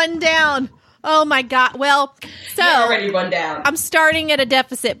 I'm one down. Oh my God. Well, so you're already one down. I'm starting at a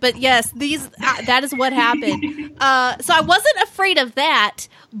deficit, but yes, that is what happened. So I wasn't afraid of that,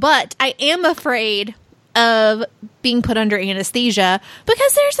 but I am afraid of being put under anesthesia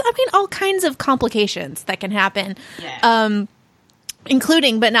because there's, all kinds of complications that can happen,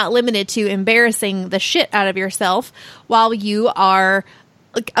 including but not limited to embarrassing the shit out of yourself while you are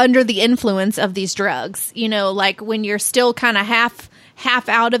under the influence of these drugs. Like when you're still kind of half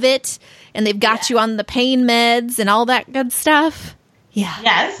out of it and they've got you on the pain meds and all that good stuff. Yeah.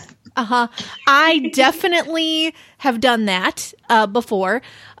 Yes. I definitely have done that before.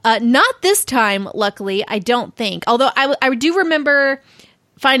 Not this time, luckily, I don't think. Although I do remember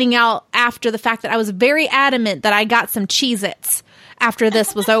finding out after the fact that I was very adamant that I got some Cheez-Its after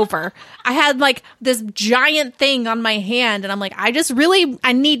this was over. I had like this giant thing on my hand, and I'm like, I need some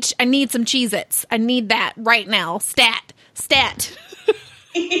Cheez-Its. I need that right now. Stat.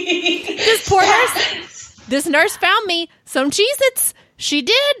 This nurse found me some Cheez-Its. She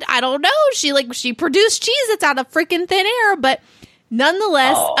did. I don't know. She produced Cheez-Its out of freaking thin air, but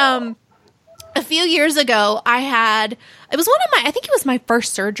nonetheless, a few years ago, I think it was my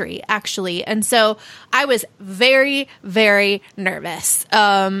first surgery, actually. And so I was very, very nervous.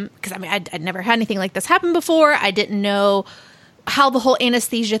 Because I'd never had anything like this happen before. I didn't know how the whole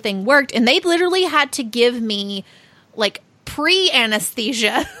anesthesia thing worked. And they literally had to give me like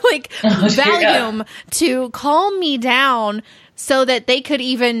pre-anesthesia, like Valium to calm me down so that they could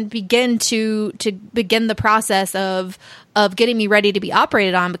even begin the process of getting me ready to be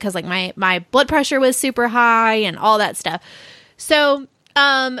operated on, because like my blood pressure was super high and all that stuff. So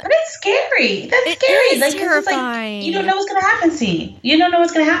but it's scary. That's scary. Like, terrifying. Like, you don't know what's going to happen, see? You don't know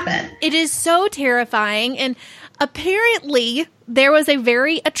what's going to happen. It is so terrifying. And apparently there was a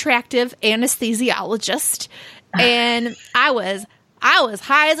very attractive anesthesiologist, and I was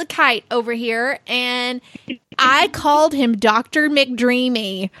high as a kite over here, and I called him Dr.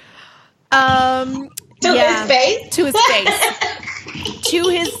 McDreamy. To his face? To his face. To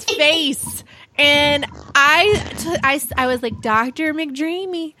his face. And I was like, Dr.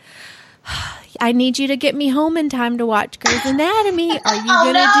 McDreamy, I need you to get me home in time to watch Grey's Anatomy. Are you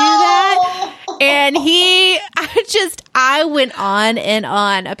going to do that? And I went on and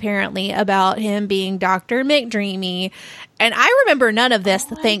on, apparently, about him being Dr. McDreamy. And I remember none of this,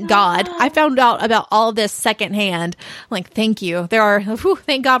 thank God. I found out about all of this secondhand. Like, thank you.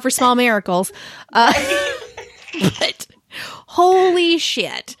 Thank God for small miracles. But holy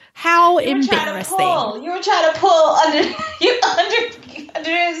shit. How embarrassing. You were trying to pull under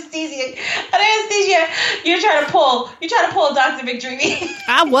anesthesia. Under anesthesia, you're trying to pull Dr. McDreamy.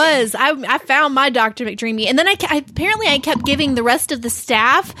 I found my Dr. McDreamy. And then I kept giving the rest of the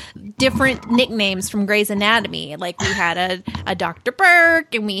staff different nicknames from Grey's Anatomy. Like, we had a Dr.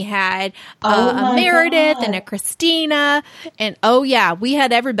 Burke, and we had a Meredith, and a Christina. And oh yeah, we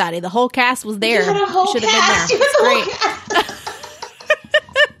had everybody. The whole cast was there. You had a whole Should have been there. It's great.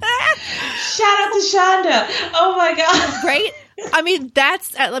 Shout out to Shonda. Oh my God. Right?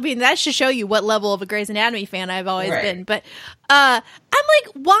 That should show you what level of a Grey's Anatomy fan I've always been. But I'm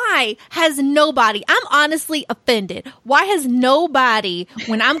like, why has nobody, I'm honestly offended. Why has nobody,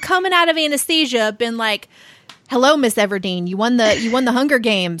 when I'm coming out of anesthesia, been like, hello, Miss Everdeen, you won the Hunger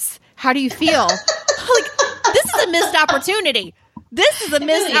Games. How do you feel? Like, this is a missed opportunity. This is a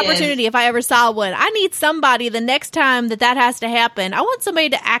missed opportunity if I ever saw one. I need somebody the next time that has to happen. I want somebody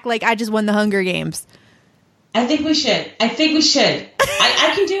to act like I just won the Hunger Games. I think we should. I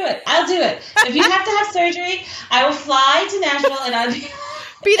can do it. I'll do it. If you have to have surgery, I will fly to Nashville and I'll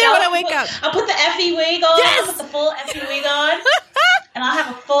be there when I wake up. I'll put the Effie wig on. Yes! I'll put the full Effie wig on. And I'll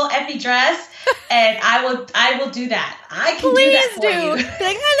have a full Effie dress. And I will do that. I can do that for you.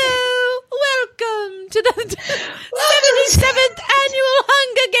 Like, hello. Welcome to the 77th Annual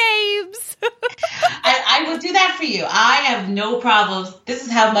Hunger Games. I will do that for you. I have no problems. This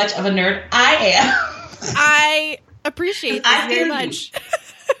is how much of a nerd I am. I appreciate this very much.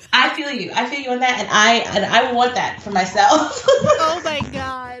 I feel you on that, and I want that for myself. Oh my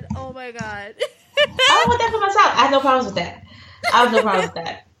god. I want that for myself. I have no problems with that.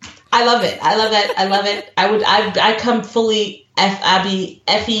 I love it. I come fully Effie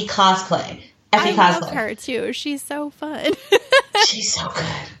cosplay. I love her too. She's so fun. She's so good.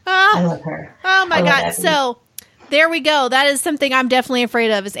 I love her. Oh my god. So there we go. That is something I'm definitely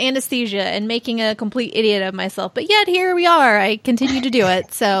afraid of, is anesthesia and making a complete idiot of myself. But yet here we are. I continue to do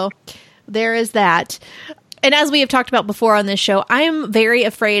it. So there is that. And as we have talked about before on this show, I am very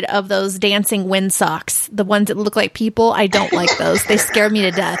afraid of those dancing wind socks. The ones that look like people. I don't like those. They scare me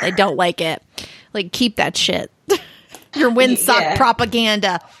to death. I don't like it. Like, keep that shit. Your windsock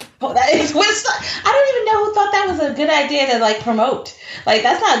propaganda. Oh, that is windsock. I don't even know who thought that was a good idea to like promote. Like,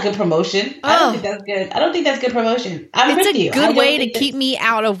 that's not a good promotion. I don't think that's good. I don't think that's good promotion. It's a good way to keep me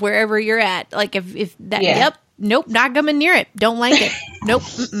out of wherever you're at. Like, if that, yep, nope, not coming near it. Don't like it. Nope.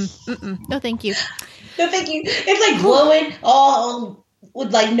 No, thank you. No, thank you. It's like glowing all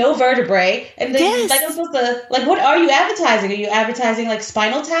with like no vertebrae, and then like I'm supposed to like. What are you advertising? Are you advertising like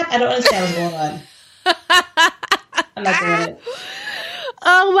Spinal Tap? I don't understand what's going on. I'm not doing it.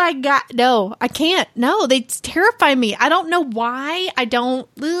 Oh my god, no, I can't. No, they terrify me. I don't know why. I don't.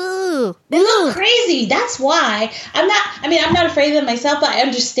 Ugh. They look crazy. That's why I'm not afraid of them myself, but I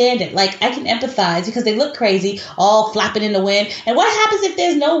understand it. Like, I can empathize because they look crazy, all flapping in the wind. And what happens if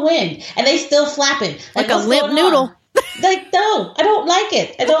there's no wind and they still flapping like a limp noodle? Like, no, I don't like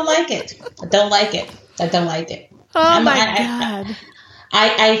it. I don't like it. Oh my god.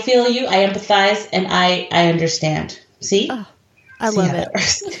 I feel you. I empathize, and I understand. See. Oh. I love it.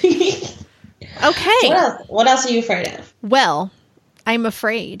 Okay. What else are you afraid of? Well, I'm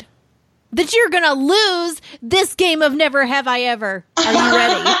afraid that you're going to lose this game of Never Have I Ever. Are you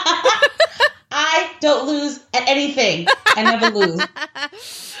ready? I don't lose at anything. I never lose.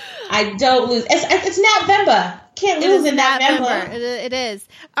 I don't lose. It's Natvember. Can't lose in Natvember. It is.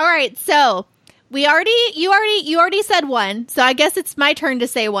 All right. So you already said one. So I guess it's my turn to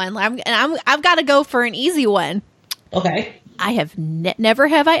say one. I've got to go for an easy one. Okay. I have never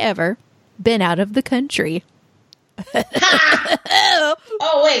have I ever been out of the country.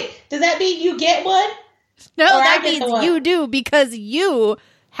 Oh, wait. Does that mean you get one? No, that means you do because you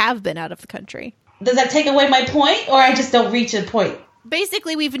have been out of the country. Does that take away my point, or I just don't reach a point?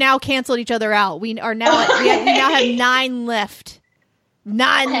 Basically, we've now canceled each other out. We are now we now have 9 left.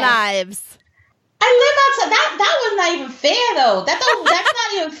 9 lives. I live outside. That was not even fair, though. That's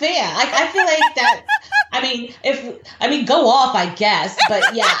not even fair. I feel like that. I mean, go off, I guess.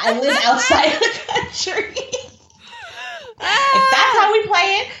 But yeah, I live outside of the country. If that's how we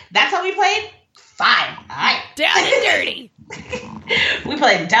play it. Fine. All right. Down and dirty. We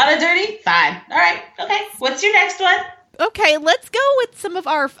play down and dirty. Fine. All right. Okay. What's your next one? Okay, let's go with some of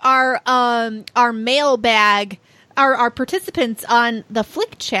our mailbag, our participants on the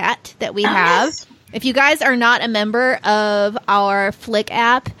Flick chat that we have. Yes. If you guys are not a member of our Flick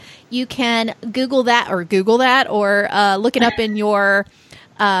app, you can Google that or look it up in your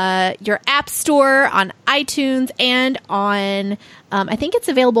app store on iTunes and on I think it's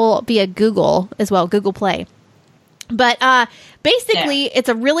available via Google as well, Google Play. But basically, It's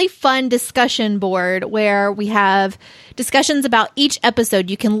a really fun discussion board where we have discussions about each episode.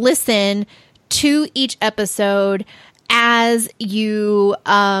 You can listen to each episode as you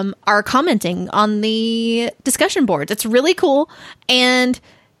are commenting on the discussion boards. It's really cool. And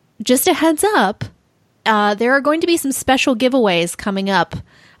just a heads up, there are going to be some special giveaways coming up.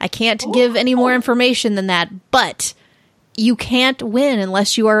 I can't give any more information than that, but you can't win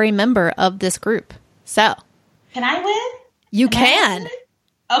unless you are a member of this group. So... Can I win? You can.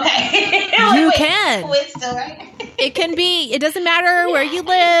 Okay. You can. Win still, right? It can be. It doesn't matter where you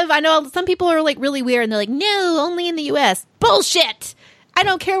live. I know some people are like really weird and they're like, no, only in the U.S. Bullshit. I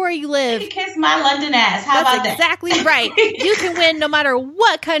don't care where you live. You kiss my London ass. How about that? That's exactly right. You can win no matter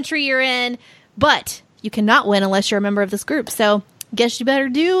what country you're in, but you cannot win unless you're a member of this group. So guess you better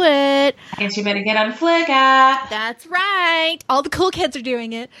do it. I guess you better get on the Flick app. That's right. All the cool kids are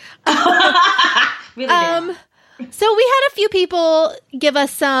doing it. Really So we had a few people give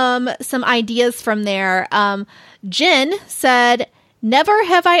us some ideas from there. Jen said, never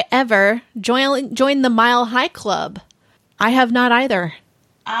have I ever joined the Mile High Club. I have not either.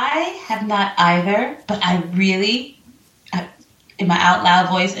 I have not either, but I really, in my out loud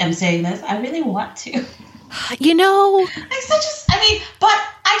voice, am saying this. I really want to. You know. But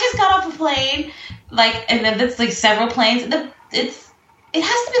I just got off a plane, and then it's several planes. It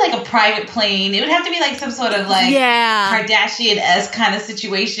has to be a private plane. It would have to be some sort of Kardashian-esque kind of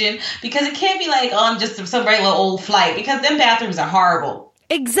situation, because it can't be on just some regular old flight, because them bathrooms are horrible.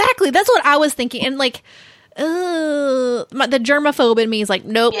 Exactly. That's what I was thinking. And the germaphobe in me is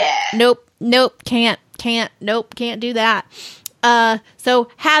nope, nope, can't, nope, can't do that. So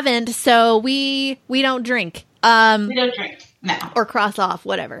haven't. So we don't drink. We don't drink. No. Or cross off,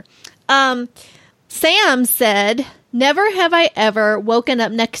 whatever. Sam said, never have I ever woken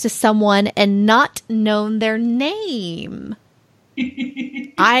up next to someone and not known their name.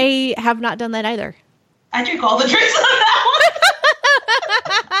 I have not done that either. I drink all the drinks on that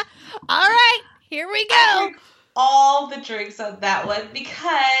one. All right, here we go. I drink all the drinks on that one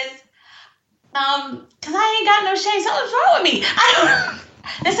because I ain't got no shame. Something's wrong with me.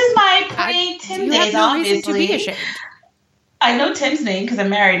 This is my pre-Tim days, have no reason to be ashamed. I know Tim's name because I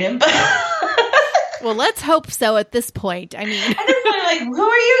married him, but... Well, let's hope so at this point. I mean... At this point, who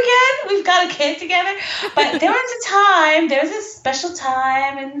are you again? We've got a kid together. But there was a special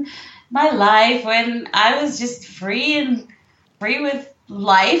time in my life when I was just free with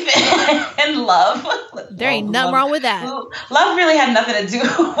life and love. There ain't nothing wrong with that. Love really had nothing to do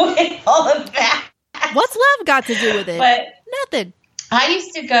with all of that. What's love got to do with it? But nothing. I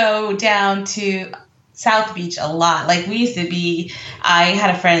used to go down to South Beach a lot. I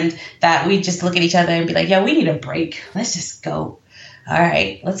had a friend that we'd just look at each other and be like, yo, we need a break. Let's just go. All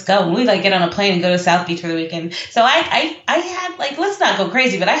right, let's go. And we'd get on a plane and go to South Beach for the weekend. So I had let's not go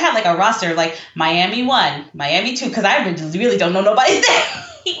crazy, but I had a roster of Miami 1, Miami 2, because I really don't know nobody's name.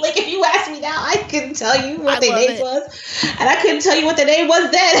 If you ask me now, I couldn't tell you what their name was. And I couldn't tell you what their name was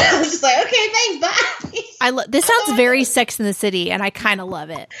then. I was just okay, thanks, bye. This sounds very Sex in the City, and I kind of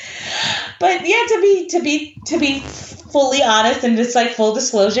love it. But yeah, to be fully honest and just full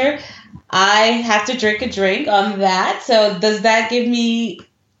disclosure, I have to drink a drink on that. So does that give me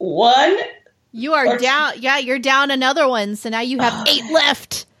 1? You are down. Yeah, you're down another one. So now you have 8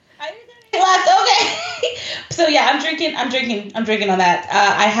 left. Okay. So yeah, I'm drinking on that.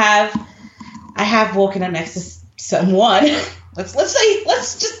 I have woken up next to someone. Let's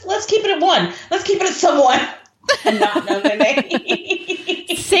keep it at 1. Let's keep it at someone. And not know their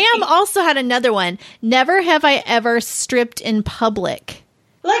name. Sam also had another one. Never have I ever stripped in public.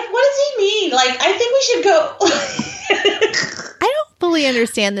 Like, what does he mean? Like, I think we should go. I don't fully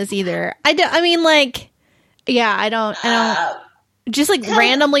understand this either. I don't just like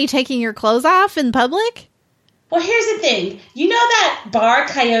randomly taking your clothes off in public. Well, here's the thing. You know that bar,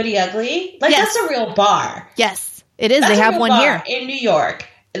 Coyote Ugly? Like, Yes. that's a real bar. Yes, it is. That's they a have real one bar here in New York.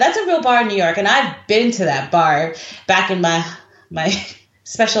 That's a real bar in New York, and I've been to that bar back in my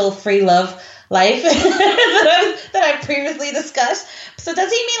special free love life that I previously discussed. So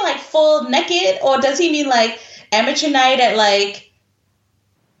does he mean like full naked, or does he mean like amateur night at like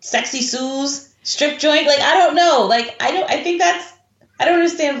Sexy Sue's strip joint? Like, I don't know. Like, I don't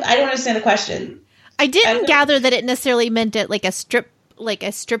understand the question. I didn't gather that it necessarily meant it like a strip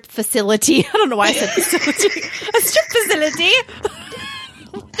facility. I don't know why I said facility. A strip facility.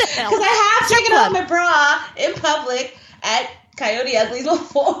 Because I have taken off my bra in public at Coyote Ugly's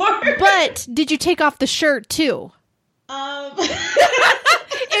before. But did you take off the shirt too?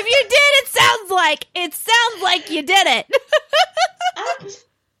 If you did, it sounds like you did it.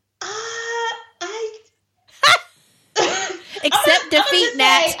 Accept defeat,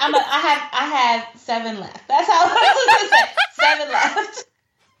 Nat. I have 7 left. That's how I was going to say. 7 left.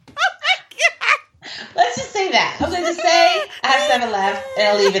 Oh my god! Let's just say that. I'm going to say I have 7 left, and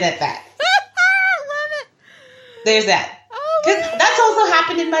I'll leave it at that. I love it. There's that. Because that's also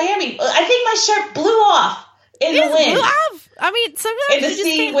happened in Miami. I think my shirt blew off in the wind. Blew off. I mean, sometimes in the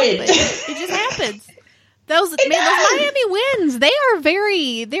sea wind. It just happens. Those Miami winds, they're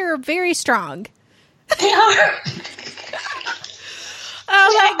very strong. They are.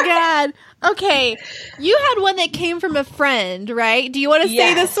 Oh my god. Okay. You had one that came from a friend, right? Do you want to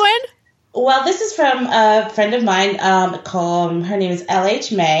say this one? Well, this is from a friend of mine. Her name is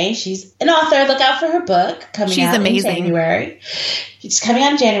L.H. May. She's an author. Look out for her book coming out in January. She's coming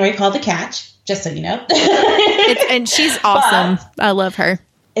out in January, called The Catch, just so you know. And she's awesome. I love her.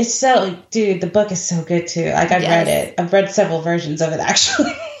 It's the book is so good too. Like, I've read it. I've read several versions of it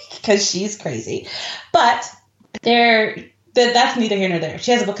actually because she's crazy. But that's neither here nor there.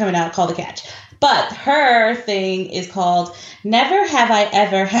 She has a book coming out called The Catch. But her thing is called Never Have I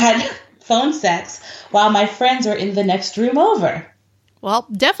Ever Had Phone Sex While My Friends Are in the Next Room Over. Well,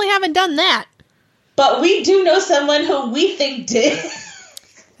 definitely haven't done that. But we do know someone who we think did.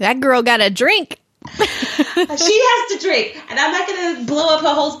 That girl got a drink. She has to drink. And I'm not going to blow up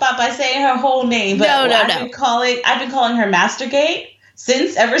her whole spot by saying her whole name. But I've been calling her Mastergate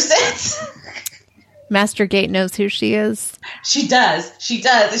ever since. Mastergate knows who she is. She does.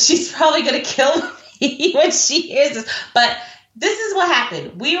 And she's probably going to kill me when she hears this. But this is what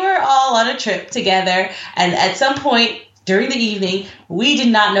happened. We were all on a trip together. And at some point during the evening, we did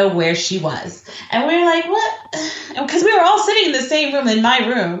not know where she was. And we were like, what? Because we were all sitting in the same room, in my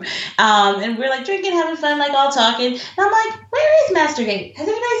room. And we were like drinking, having fun, like all talking. And I'm like, where is Mastergate? Has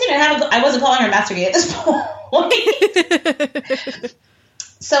anybody seen her? I wasn't calling her Mastergate at this point.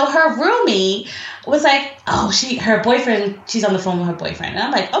 So her roomie was like, her boyfriend, she's on the phone with her boyfriend. And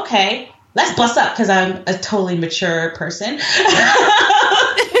I'm like, okay, let's bust up, because I'm a totally mature person.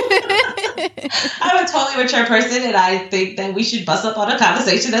 I'm a totally mature person, and I think that we should bust up on a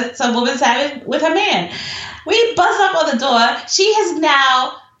conversation that some woman's having with her man. We bust up on the door.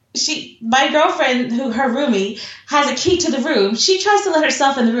 My girlfriend, her roomie, has a key to the room. She tries to let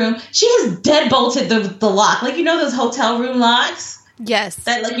herself in the room. She has deadbolted the lock. Like, you know those hotel room locks? Yes.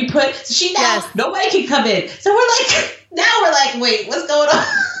 That like you put. Nobody can come in. So we're like, wait, what's going on?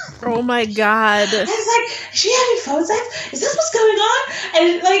 Oh my god. I was like, is she having phone sex? Is this what's going on?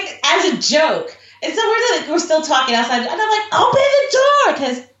 And like, as a joke. And so we're still talking outside. And I'm like, open the door.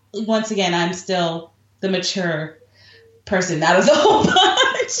 Because once again, I'm still the mature person out of the whole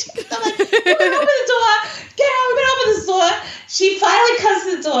bunch. I'm like, open the door. Get out, we're gonna open this door. She finally comes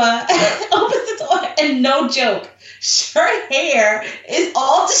to the door, opens the door, and no joke, her hair is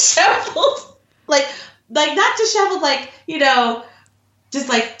all disheveled. Like not disheveled, like, you know, just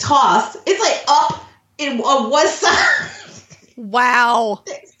like tossed. It's like up on one side. Wow.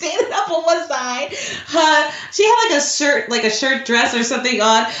 Standing up on one side. She had like a shirt dress or something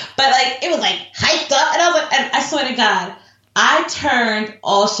on, but like it was like hiked up, and I was like, and I swear to God, I turned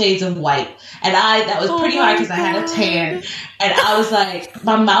all shades of white, and that was pretty hard because I had a tan, and I was like,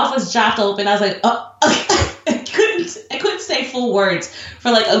 my mouth was dropped open. I was like, I couldn't say full words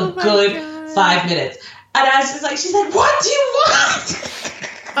for like a good 5 minutes, and I was just like, she's like, what do you want?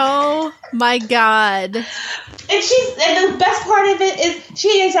 Oh my god. And the best part of it is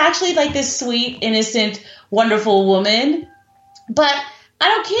she is actually like this sweet, innocent, wonderful woman, but I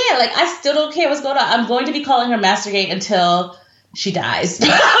don't care. Like, I still don't care what's going on. I'm going to be calling her Mastergate until she dies.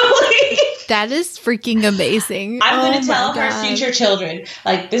 That is freaking amazing. I'm going to tell her future children,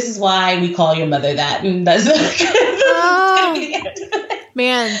 like, this is why we call your mother that. And that's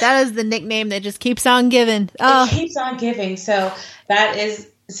man, that is the nickname that just keeps on giving. Oh. It keeps on giving. So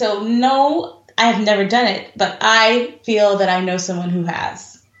no, I've never done it, but I feel that I know someone who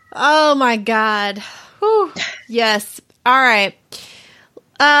has. Oh my God. Whew. Yes. All right.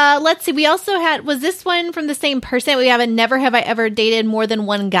 Let's see. We also was this one from the same person? We have a never have I ever dated more than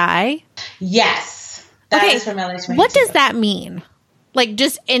one guy. Yes. That is from LA 22. What does that mean? Like,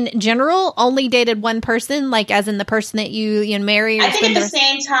 just in general, only dated one person, like as in the person that you marry? Or I think at the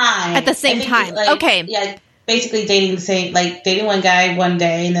same time. At the same time. Like, okay. Yeah, basically dating dating one guy one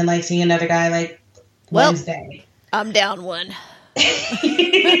day and then like seeing another guy like Wednesday. I'm down one.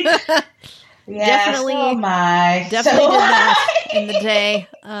 Yeah, definitely. So am I. Definitely did that in the day.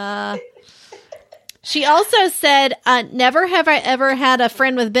 She also said, never have I ever had a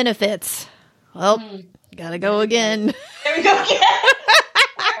friend with benefits. Well, gotta go again. There we go again.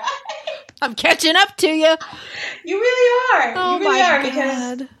 I'm catching up to you. You really are. Oh, you really are.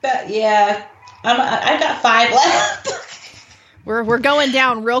 God. Because, I've got 5 left. We're going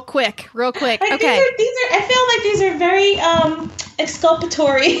down real quick. Like, okay. I feel like these are very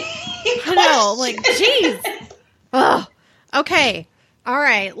exculpatory. I know, like, jeez. Ugh. Okay. All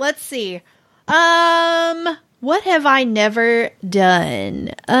right. Let's see. What have I never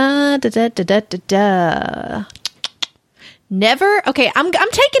done? Never. Okay. I'm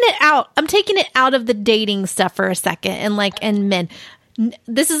taking it out. I'm taking it out of the dating stuff for a second, and men.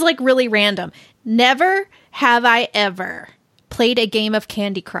 This is like really random. Never have I ever played a game of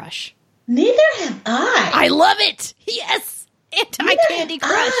Candy Crush. Neither have I. I love it. Yes. Anti-Candy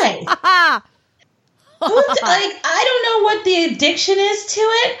Crush. I don't know what the addiction is to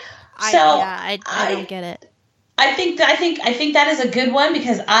it. I don't get it. I think that is a good one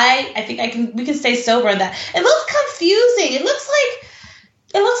because I think we can stay sober on that. It looks confusing. It looks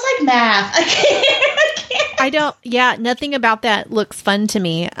like math. I can't. I don't. Yeah, nothing about that looks fun to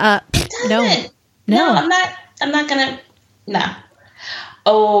me. No, I'm not gonna. No.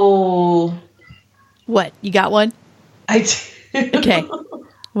 Oh. What? You got one? I do. Okay.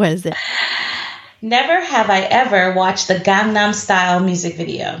 What is it? Never have I ever watched the Gangnam Style music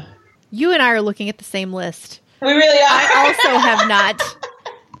video. You and I are looking at the same list. We really are. I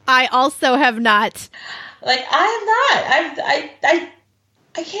also have not. Like, I have not.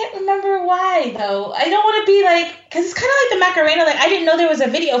 I can't remember why, though. I don't want to be like, because it's kind of like the Macarena. Like, I didn't know there was a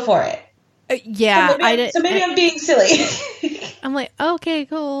video for it. Yeah. So maybe I'm being silly. I'm like, okay,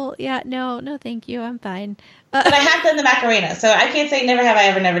 cool. Yeah, no, thank you. I'm fine. But I have done the Macarena, so I can't say never have I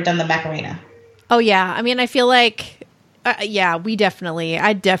ever never done the Macarena. Oh, yeah. I mean, I feel like, I definitely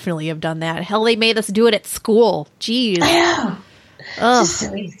have done that. Hell, they made us do it at school. Jeez. I know. Ugh.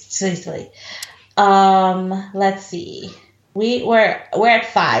 Just silly. Let's see. We're at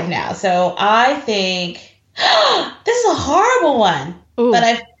 5 now, so I think this is a horrible one. Ooh.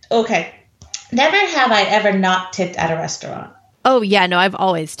 But okay. Never have I ever not tipped at a restaurant. Oh yeah, no, I've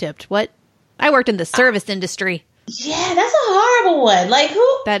always tipped. What? I worked in the service industry. Yeah, that's a horrible one. Like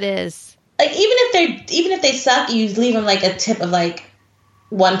who? That is. Like even if they suck, you leave them like a tip of like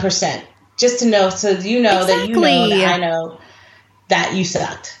 1%, just to know, so you know that you know that I know that you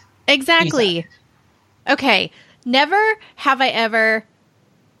sucked. Exactly. You sucked. Okay. Never have I ever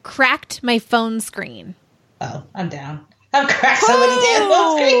cracked my phone screen. Oh, I'm down. I've cracked so many damn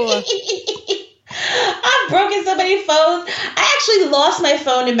phone screens. I've broken so many phones. I actually lost my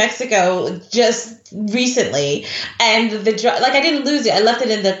phone in Mexico just recently, and I didn't lose it. I left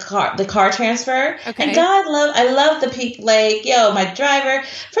it in the car transfer. Okay. And I love the people. Like, my driver.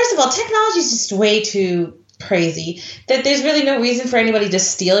 First of all, technology is just way too crazy that there's really no reason for anybody to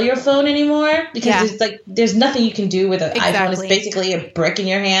steal your phone anymore because there's nothing you can do with an iPhone. It's basically a brick in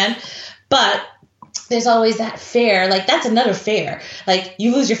your hand. But there's always that fear. Like, that's another fear. Like,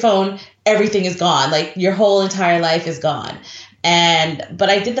 you lose your phone, everything is gone. Like, your whole entire life is gone. But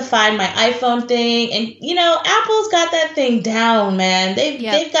I did the Find My iPhone thing, and Apple's got that thing down, man.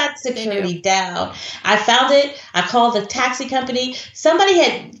 They've got security down. I found it. I called the taxi company. Somebody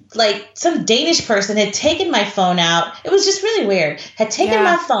had, some Danish person had taken my phone out. It was just really weird. Had taken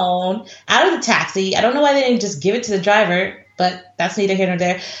my phone out of the taxi. I don't know why they didn't just give it to the driver, but that's neither here nor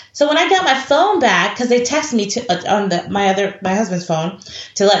there. So when I got my phone back, because they texted me on my husband's phone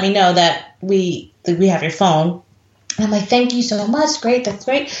to let me know that we have your phone. And I'm like, thank you so much. Great. That's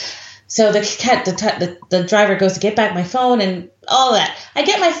great. So the driver goes to get back my phone and all that. I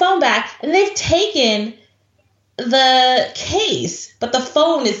get my phone back and they've taken the case, but the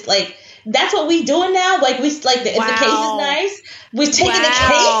phone is that's what we doing now. Like if the case is nice, we're taking the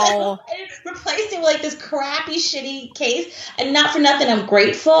case and replacing it with like this crappy, shitty case. And not for nothing, I'm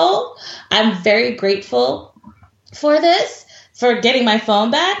grateful. I'm very grateful for this, for getting my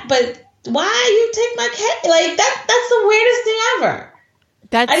phone back. But why you take my case? Like that's the weirdest thing ever.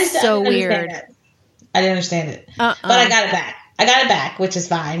 That's so weird. I didn't understand it, but I got it back. I got it back, which is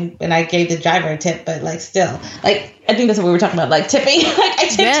fine, and I gave the driver a tip. But like, still, like, I think that's what we were talking about, like tipping. Like, I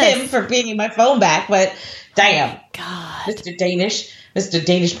tipped him for bringing my phone back, but damn, God, Mr.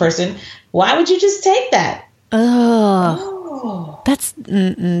 Danish person, why would you just take that?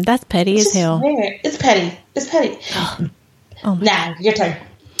 That's petty as hell. Weird. It's petty. Now, your turn.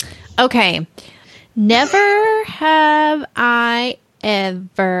 Okay, never have I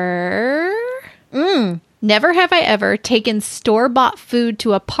ever. Never have I ever taken store-bought food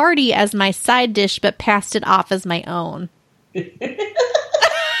to a party as my side dish, but passed it off as my own. How did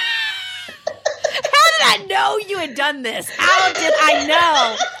I know you had done this? How did I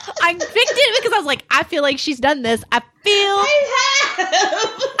know? I picked it because I was like, I feel like she's done this. I have.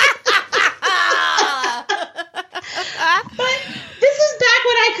 But this is back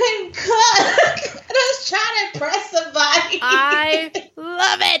when I couldn't cook. And I was trying to impress somebody. I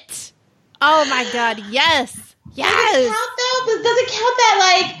love it. Oh my God, yes. Does it count that,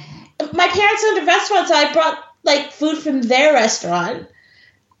 like, my parents owned a restaurant, so I brought, like, food from their restaurant?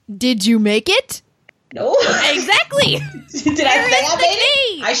 Did you make it? No. Exactly. Did I say I made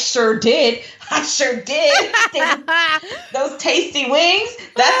it? I sure did. Those tasty wings.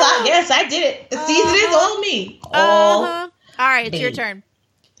 Yes, I did it. The season is all me. All right, it's your turn.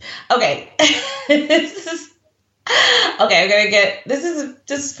 Okay. Okay, I'm gonna get this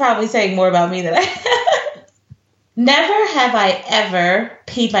is probably saying more about me than I have. Never have I ever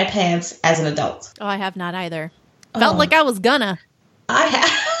peed my pants as an adult. Oh, I have not either. Felt like I was gonna. I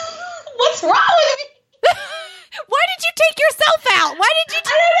have. What's wrong with me? Why did you take yourself out? Why did you? I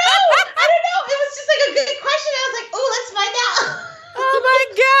don't know. It was just like a good question. I was like, oh, let's find out. Oh my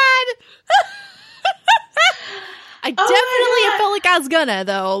God. I definitely felt like I was gonna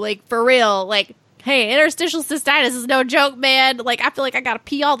though. Like for real. Like. Hey, interstitial cystitis is no joke, man. Like, I feel like I gotta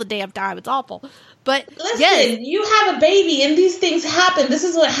pee all the damn time. It's awful. But, listen, you have a baby and these things happen. This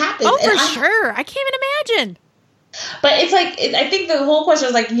is what happens. Oh, for sure. I can't even imagine. But it's like, I think the whole question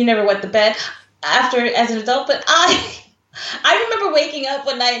was like, you never wet the bed as an adult. But I remember waking up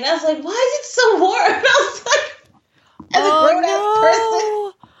one night and I was like, why is it so warm? And I was like, as a grown-ass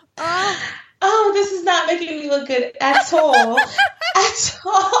person. Oh, this is not making me look good at all. At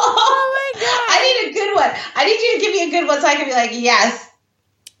all. Oh my God. I need a good one. I need you to give me a good one so I can be like, yes.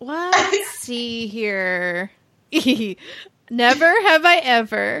 Let's see here. Never have I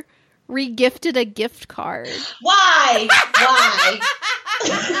ever regifted a gift card. Why?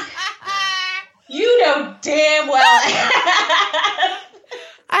 You know damn well.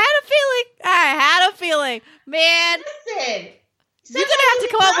 I had a feeling. Man. Listen. You're going to have to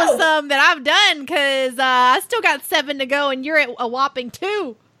come up with some that I've done because I still got 7 to go and you're at a whopping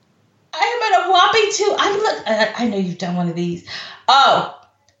 2. I'm at a whopping 2. I know you've done one of these. Oh,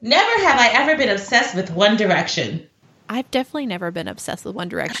 never have I ever been obsessed with One Direction. I've definitely never been obsessed with One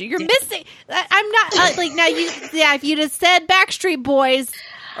Direction. You're missing. I'm not like now. If you'd have said Backstreet Boys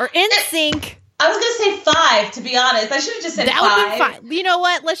or NSYNC. I was going to say 5, to be honest. I should have just said 5. That would have been fine. You know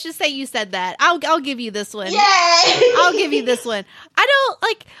what? Let's just say you said that. I'll give you this one. Yay! I'll give you this one. I don't,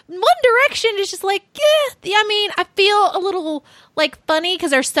 like, One Direction is just like, I mean, I feel a little, like, funny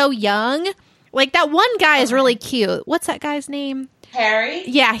because they're so young. Like, that one guy is really cute. What's that guy's name? Harry?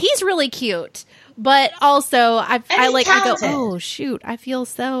 Yeah, he's really cute. But also, I go, oh, shoot. I feel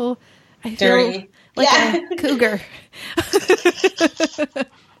dirty. Like a cougar.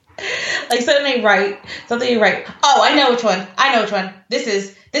 Like something ain't right. Oh, I know which one. This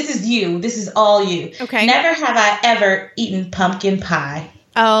is you. This is all you. Okay. Never have I ever eaten pumpkin pie.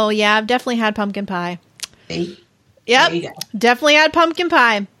 Oh, yeah. I've definitely had pumpkin pie. See? Yep. There you go. Definitely had pumpkin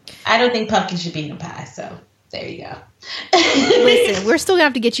pie. I don't think pumpkin should be in a pie, so there you go. Listen, we're still gonna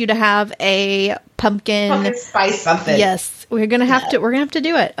have to get you to have a pumpkin spice something. Yes. We're gonna have to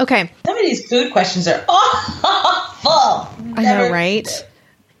do it. Okay. Some of these food questions are awful. I know, right?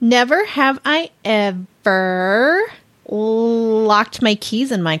 Never have I ever locked my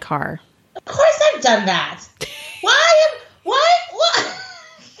keys in my car. Of course I've done that. Why?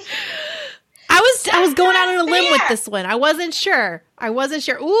 I was going out on a limb with this one. I wasn't sure. Ooh,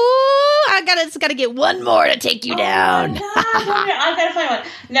 I gotta get one more to take you down. I've got to find one.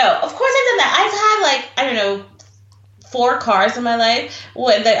 No, of course I've done that. I've had I don't know, 4 cars in my life.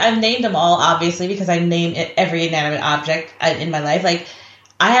 I've named them all, obviously, because I name every inanimate object in my life. Like,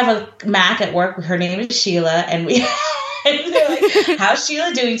 I have a Mac at work. Her name is Sheila, and we. And they're like, how's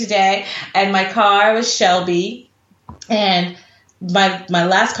Sheila doing today? And my car was Shelby, and my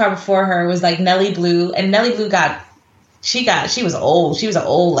last car before her was like Nellie Blue, and Nellie Blue she was old. She was an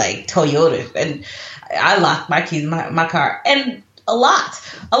old like Toyota, and I locked my keys in my car, and a lot,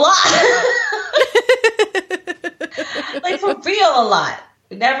 like for real, a lot.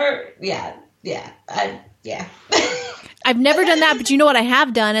 Never, yeah. I've never done that, but you know what I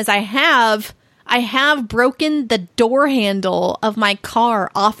have done is I have broken the door handle of my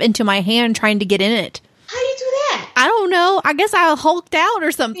car off into my hand trying to get in it. How do you do that? I don't know. I guess I hulked out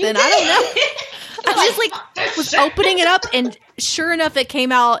or something. I don't know. I just like was opening it up, and sure enough, it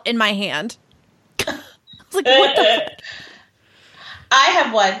came out in my hand. I was like, what the fuck? I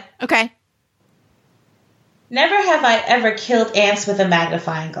have one. Okay. Never have I ever killed ants with a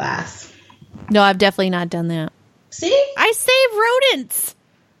magnifying glass. No, I've definitely not done that. See? I save rodents.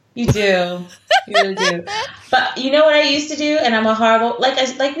 You do. You really do. But you know what I used to do? And I'm a horrible,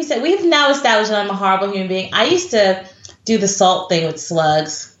 like we said, we've now established that I'm a horrible human being. I used to do the salt thing with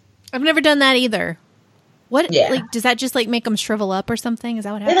slugs. I've never done that either. What? Yeah. Like, does that just like make them shrivel up or something? Is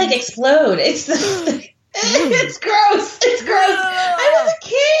that what happens? They like explode. It's it's gross. It's gross. I was a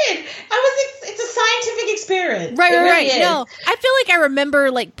kid. It's a scientific experiment. Right, really right. is. No, I feel like I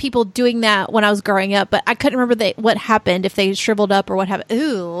remember like people doing that when I was growing up, but I couldn't remember what happened, if they shriveled up or what happened.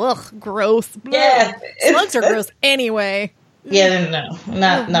 Ooh, ugh, gross. Yeah. Slugs are gross anyway. Yeah,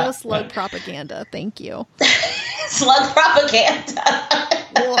 no. No slug propaganda. Thank you. Slug propaganda.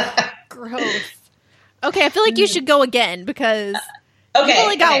 Ugh, gross. Okay, I feel like you should go again because you've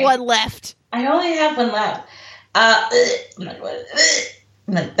only got one left. I only have one left.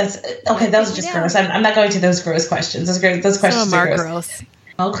 That's okay. That was just gross. I'm not going to those gross questions. Those questions are gross.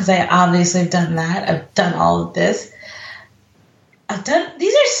 Oh, because I obviously have done that. I've done all of this.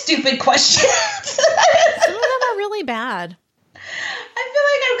 These are stupid questions. Some of them are really bad. I feel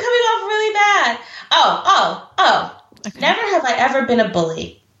like I'm coming off really bad. Okay. Never have I ever been a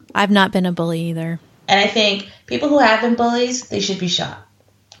bully. I've not been a bully either. And I think people who have been bullies, they should be shot.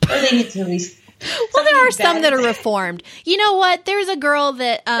 Or they need to at least... Well, there are some that are reformed. You know what? There's a girl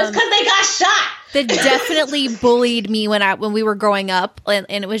that... That's because they got shot! That definitely bullied me when we were growing up. And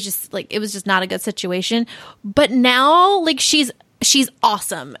it was just not a good situation. But now, like, she's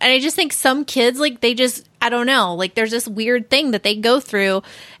awesome. And I just think some kids, like, they just... I don't know. Like, there's this weird thing that they go through.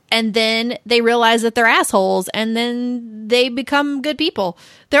 And then they realize that they're assholes, and then they become good people.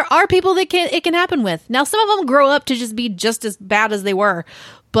 There are people that it can happen with. Now, some of them grow up to just be just as bad as they were,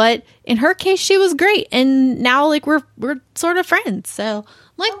 but in her case, she was great, and now like we're sort of friends. So,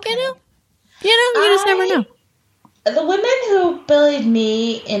 like, okay. you just never know. The women who bullied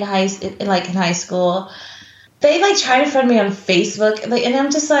me in high school, they like tried to friend me on Facebook, like, and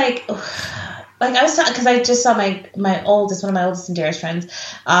I'm just like. Like I was talking, because I just saw one of my oldest and dearest friends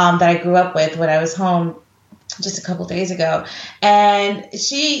that I grew up with when I was home just a couple days ago, and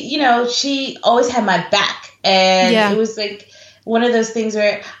she always had my back, and it was like one of those things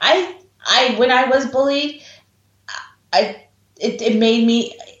where I when I was bullied, it made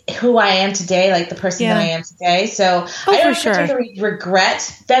me who I am today, like the person that I am today. So I don't particularly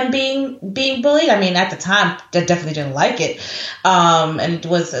regret them being bullied. I mean, at the time, I definitely didn't like it. And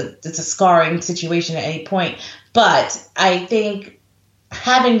it's a scarring situation at any point. But I think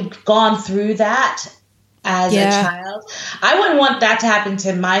having gone through that as a child, I wouldn't want that to happen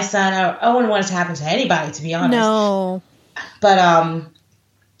to my son. I wouldn't want it to happen to anybody, to be honest. No. But,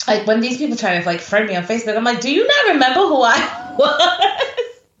 like when these people try to like friend me on Facebook, I'm like, do you not remember who I was?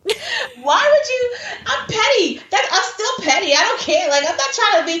 Why would you? I'm petty. I'm still petty. I don't care. Like, I'm not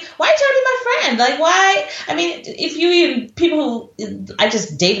trying to be. Why are you trying to be my friend? Like, why? I mean, if you even people who I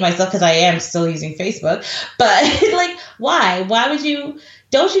just dated myself because I am still using Facebook, but like, why? Why would you?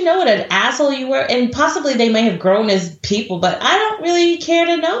 Don't you know what an asshole you were? And possibly they may have grown as people, but I don't really care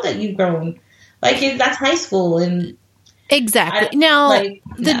to know that you've grown. Like, that's high school and. Exactly.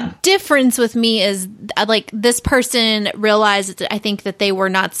 The difference with me is like this person realized, I think, that they were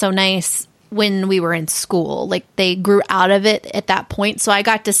not so nice when we were in school. Like they grew out of it at that point. So I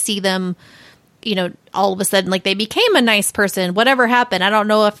got to see them, all of a sudden, like they became a nice person, whatever happened. I don't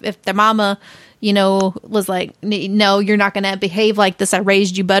know if their mama, was like, no, you're not going to behave like this. I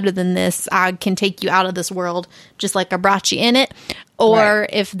raised you better than this. I can take you out of this world just like I brought you in it. Or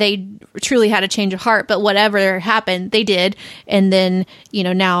if they truly had a change of heart, but whatever happened, they did. And then,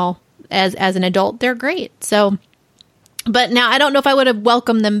 now as an adult, they're great. So, but now I don't know if I would have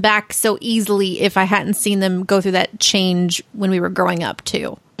welcomed them back so easily if I hadn't seen them go through that change when we were growing up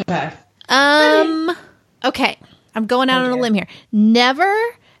too. Okay. Okay. I'm going out on a limb here. Never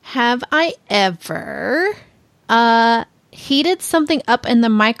have I ever heated something up in the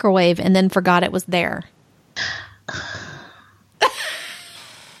microwave and then forgot it was there.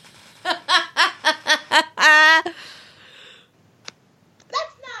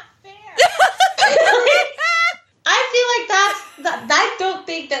 I don't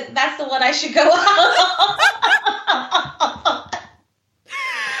think that's the one I should go out. Of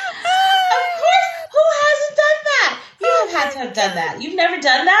course, who hasn't done that? You have had to have done that. You've never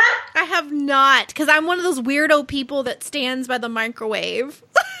done that? I have not, because I'm one of those weirdo people that stands by the microwave.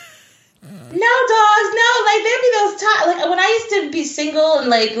 No, dogs, no. Like, there'd be those times, like, when I used to be single and,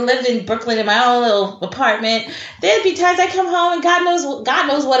 like, lived in Brooklyn in my own little apartment, there'd be times I come home and God knows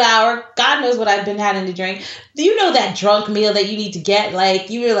what hour, God knows what I've been having to drink. Do you know that drunk meal that you need to get? Like,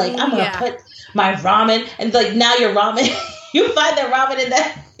 you were like, I'm going to put my ramen, and, like, now your ramen, you find the ramen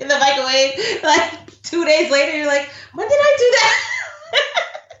in the microwave, like, 2 days later, you're like, when did I do that?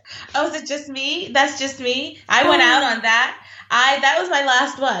 Oh, is it just me? That's just me? I went out on that. That was my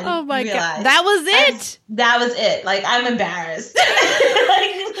last one. Oh my God. That was it? That was it. Like, I'm embarrassed.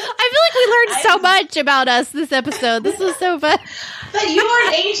 I feel like we learned so much about us this episode. This was so fun. But you are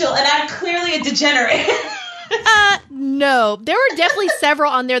an angel, and I'm clearly a degenerate. No. There were definitely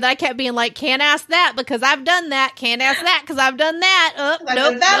several on there that I kept being like, can't ask that because I've done that. Can't ask that because I've done that. Nope. I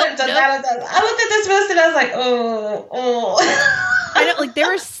looked at this list and I was like, oh. I don't, like, there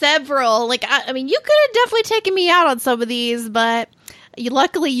were several. Like, I mean, you could have definitely taken me out on some of these, but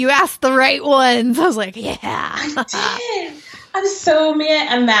luckily you asked the right ones. I was like, yeah. I did. I'm so mad.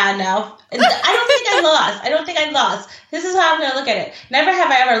 I'm mad now. I don't think I lost. This is how I'm going to look at it. Never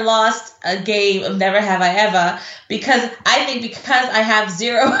have I ever lost a game of Never Have I Ever, because I have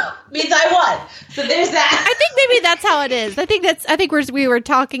zero means I won. So there's that. I think maybe that's how it is. I think we were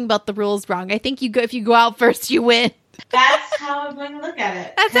talking about the rules wrong. I think if you go out first, you win. That's how I'm going to look at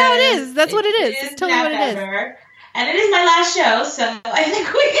it. That's how it is. That's what it is. It's totally what it is. And it is my last show, so I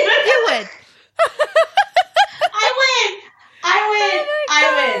think we can. You win. I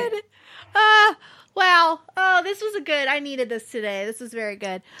win. Wow. Oh, this was I needed this today. This was very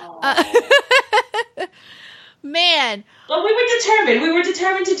good. Man. Well, we were determined. We were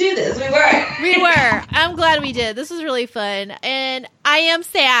determined to do this. We were. I'm glad we did. This was really fun. And I am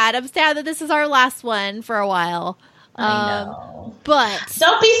sad. I'm sad that this is our last one for a while. I know. But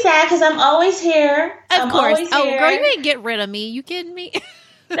don't be sad, because I'm always here. Of course. Oh, girl, you ain't get rid of me. You kidding me?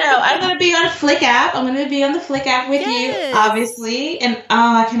 No, I'm going to be on Flick app. I'm going to be on the Flick app with you, obviously. And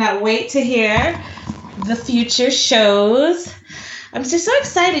I cannot wait to hear the future shows. I'm just so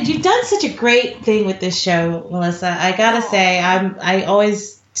excited. You've done such a great thing with this show, Melissa. I got to say, I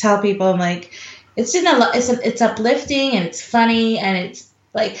always tell people, I'm like, it's uplifting and it's funny, and it's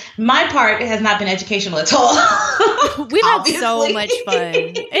like, my part has not been educational at all. We've had so much fun.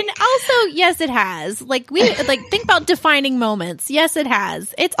 And also, yes, it has. Think about defining moments. Yes, it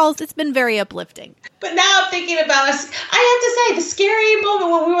has. It's been very uplifting. But now I'm thinking about us. I have to say, the scary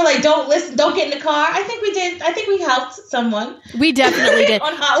moment when we were like, don't listen, don't get in the car. I think we did. I think we helped someone. We definitely did.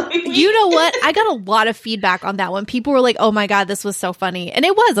 On Halloween. You know what? I got a lot of feedback on that one. People were like, oh my God, this was so funny. And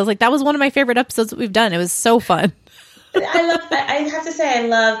it was. I was like, that was one of my favorite episodes that we've done. It was so fun. I love that. I have to say, I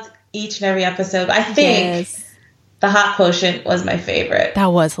loved each and every episode. I think the hot quotient was my favorite.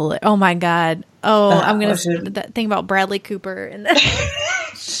 That was hilarious. Oh my God. Oh, I'm going to think about Bradley Cooper and that.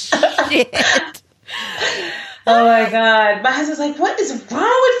 Shit. Oh my God. My husband's like, what is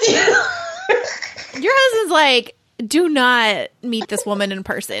wrong with you? Your husband's like, do not meet this woman in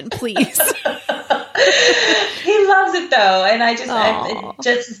person, please. He loves it though, and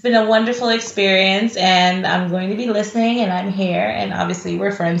it's been a wonderful experience, and I'm going to be listening, and I'm here, and obviously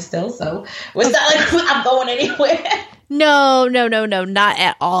we're friends still, so it's not like I'm going anywhere. No, not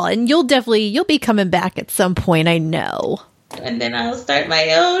at all. And you'll be coming back at some point, I know. And then I'll start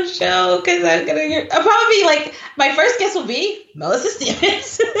my own show, because I'll probably be like, my first guest will be Melissa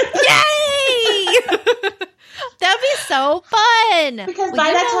Stevens. Yay! That'd be so fun. Because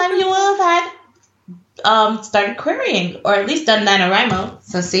by that time you will have had started querying, or at least done NaNoWriMo.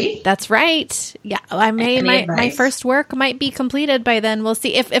 So see? That's right. Yeah, my first work might be completed by then. We'll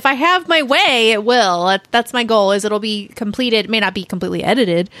see. If I have my way, it will. That's my goal, is it'll be completed. It may not be completely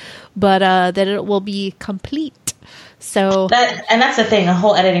edited, but that it will be complete. So that's the thing. A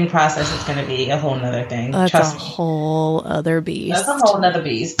whole editing process is going to be a whole nother thing. That's a whole other beast. That's a whole nother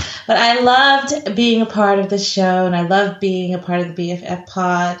beast. But I loved being a part of the show, and I love being a part of the BFF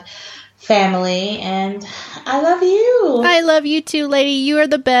Pod family, and I love you. I love you too, lady. You are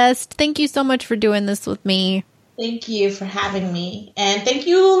the best. Thank you so much for doing this with me. Thank you for having me. And thank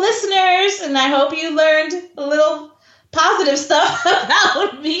you, listeners. And I hope you learned a little positive stuff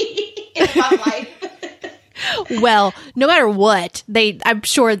about me in my life. Well, no matter what, I'm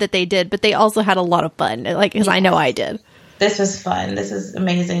sure that they did, but they also had a lot of fun, like, because I know I did. This was fun. This is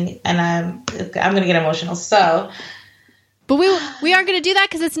amazing. And I'm going to get emotional. So, but we aren't going to do that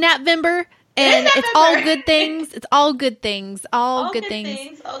because it's Natvember. And it's all good things. It's all good things. All good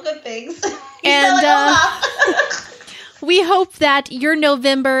things. All good things. And we hope that your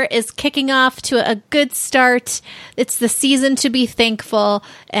November is kicking off to a good start. It's the season to be thankful.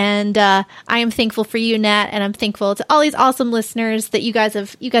 And I am thankful for you, Nat. And I'm thankful to all these awesome listeners that you guys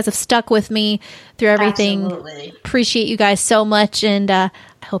have stuck with me through everything. Absolutely. Appreciate you guys so much. And I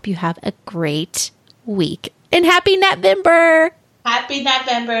hope you have a great week. And happy Natvember! Happy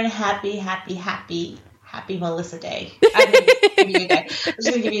Natvember and happy Melissa Day. I'm just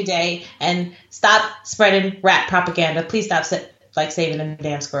going to give you a day and stop spreading rat propaganda. Please stop saving them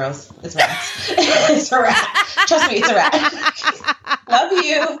damn squirrels. It's rats. It's a rat. Trust me, it's a rat. Love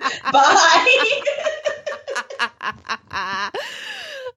you. Bye.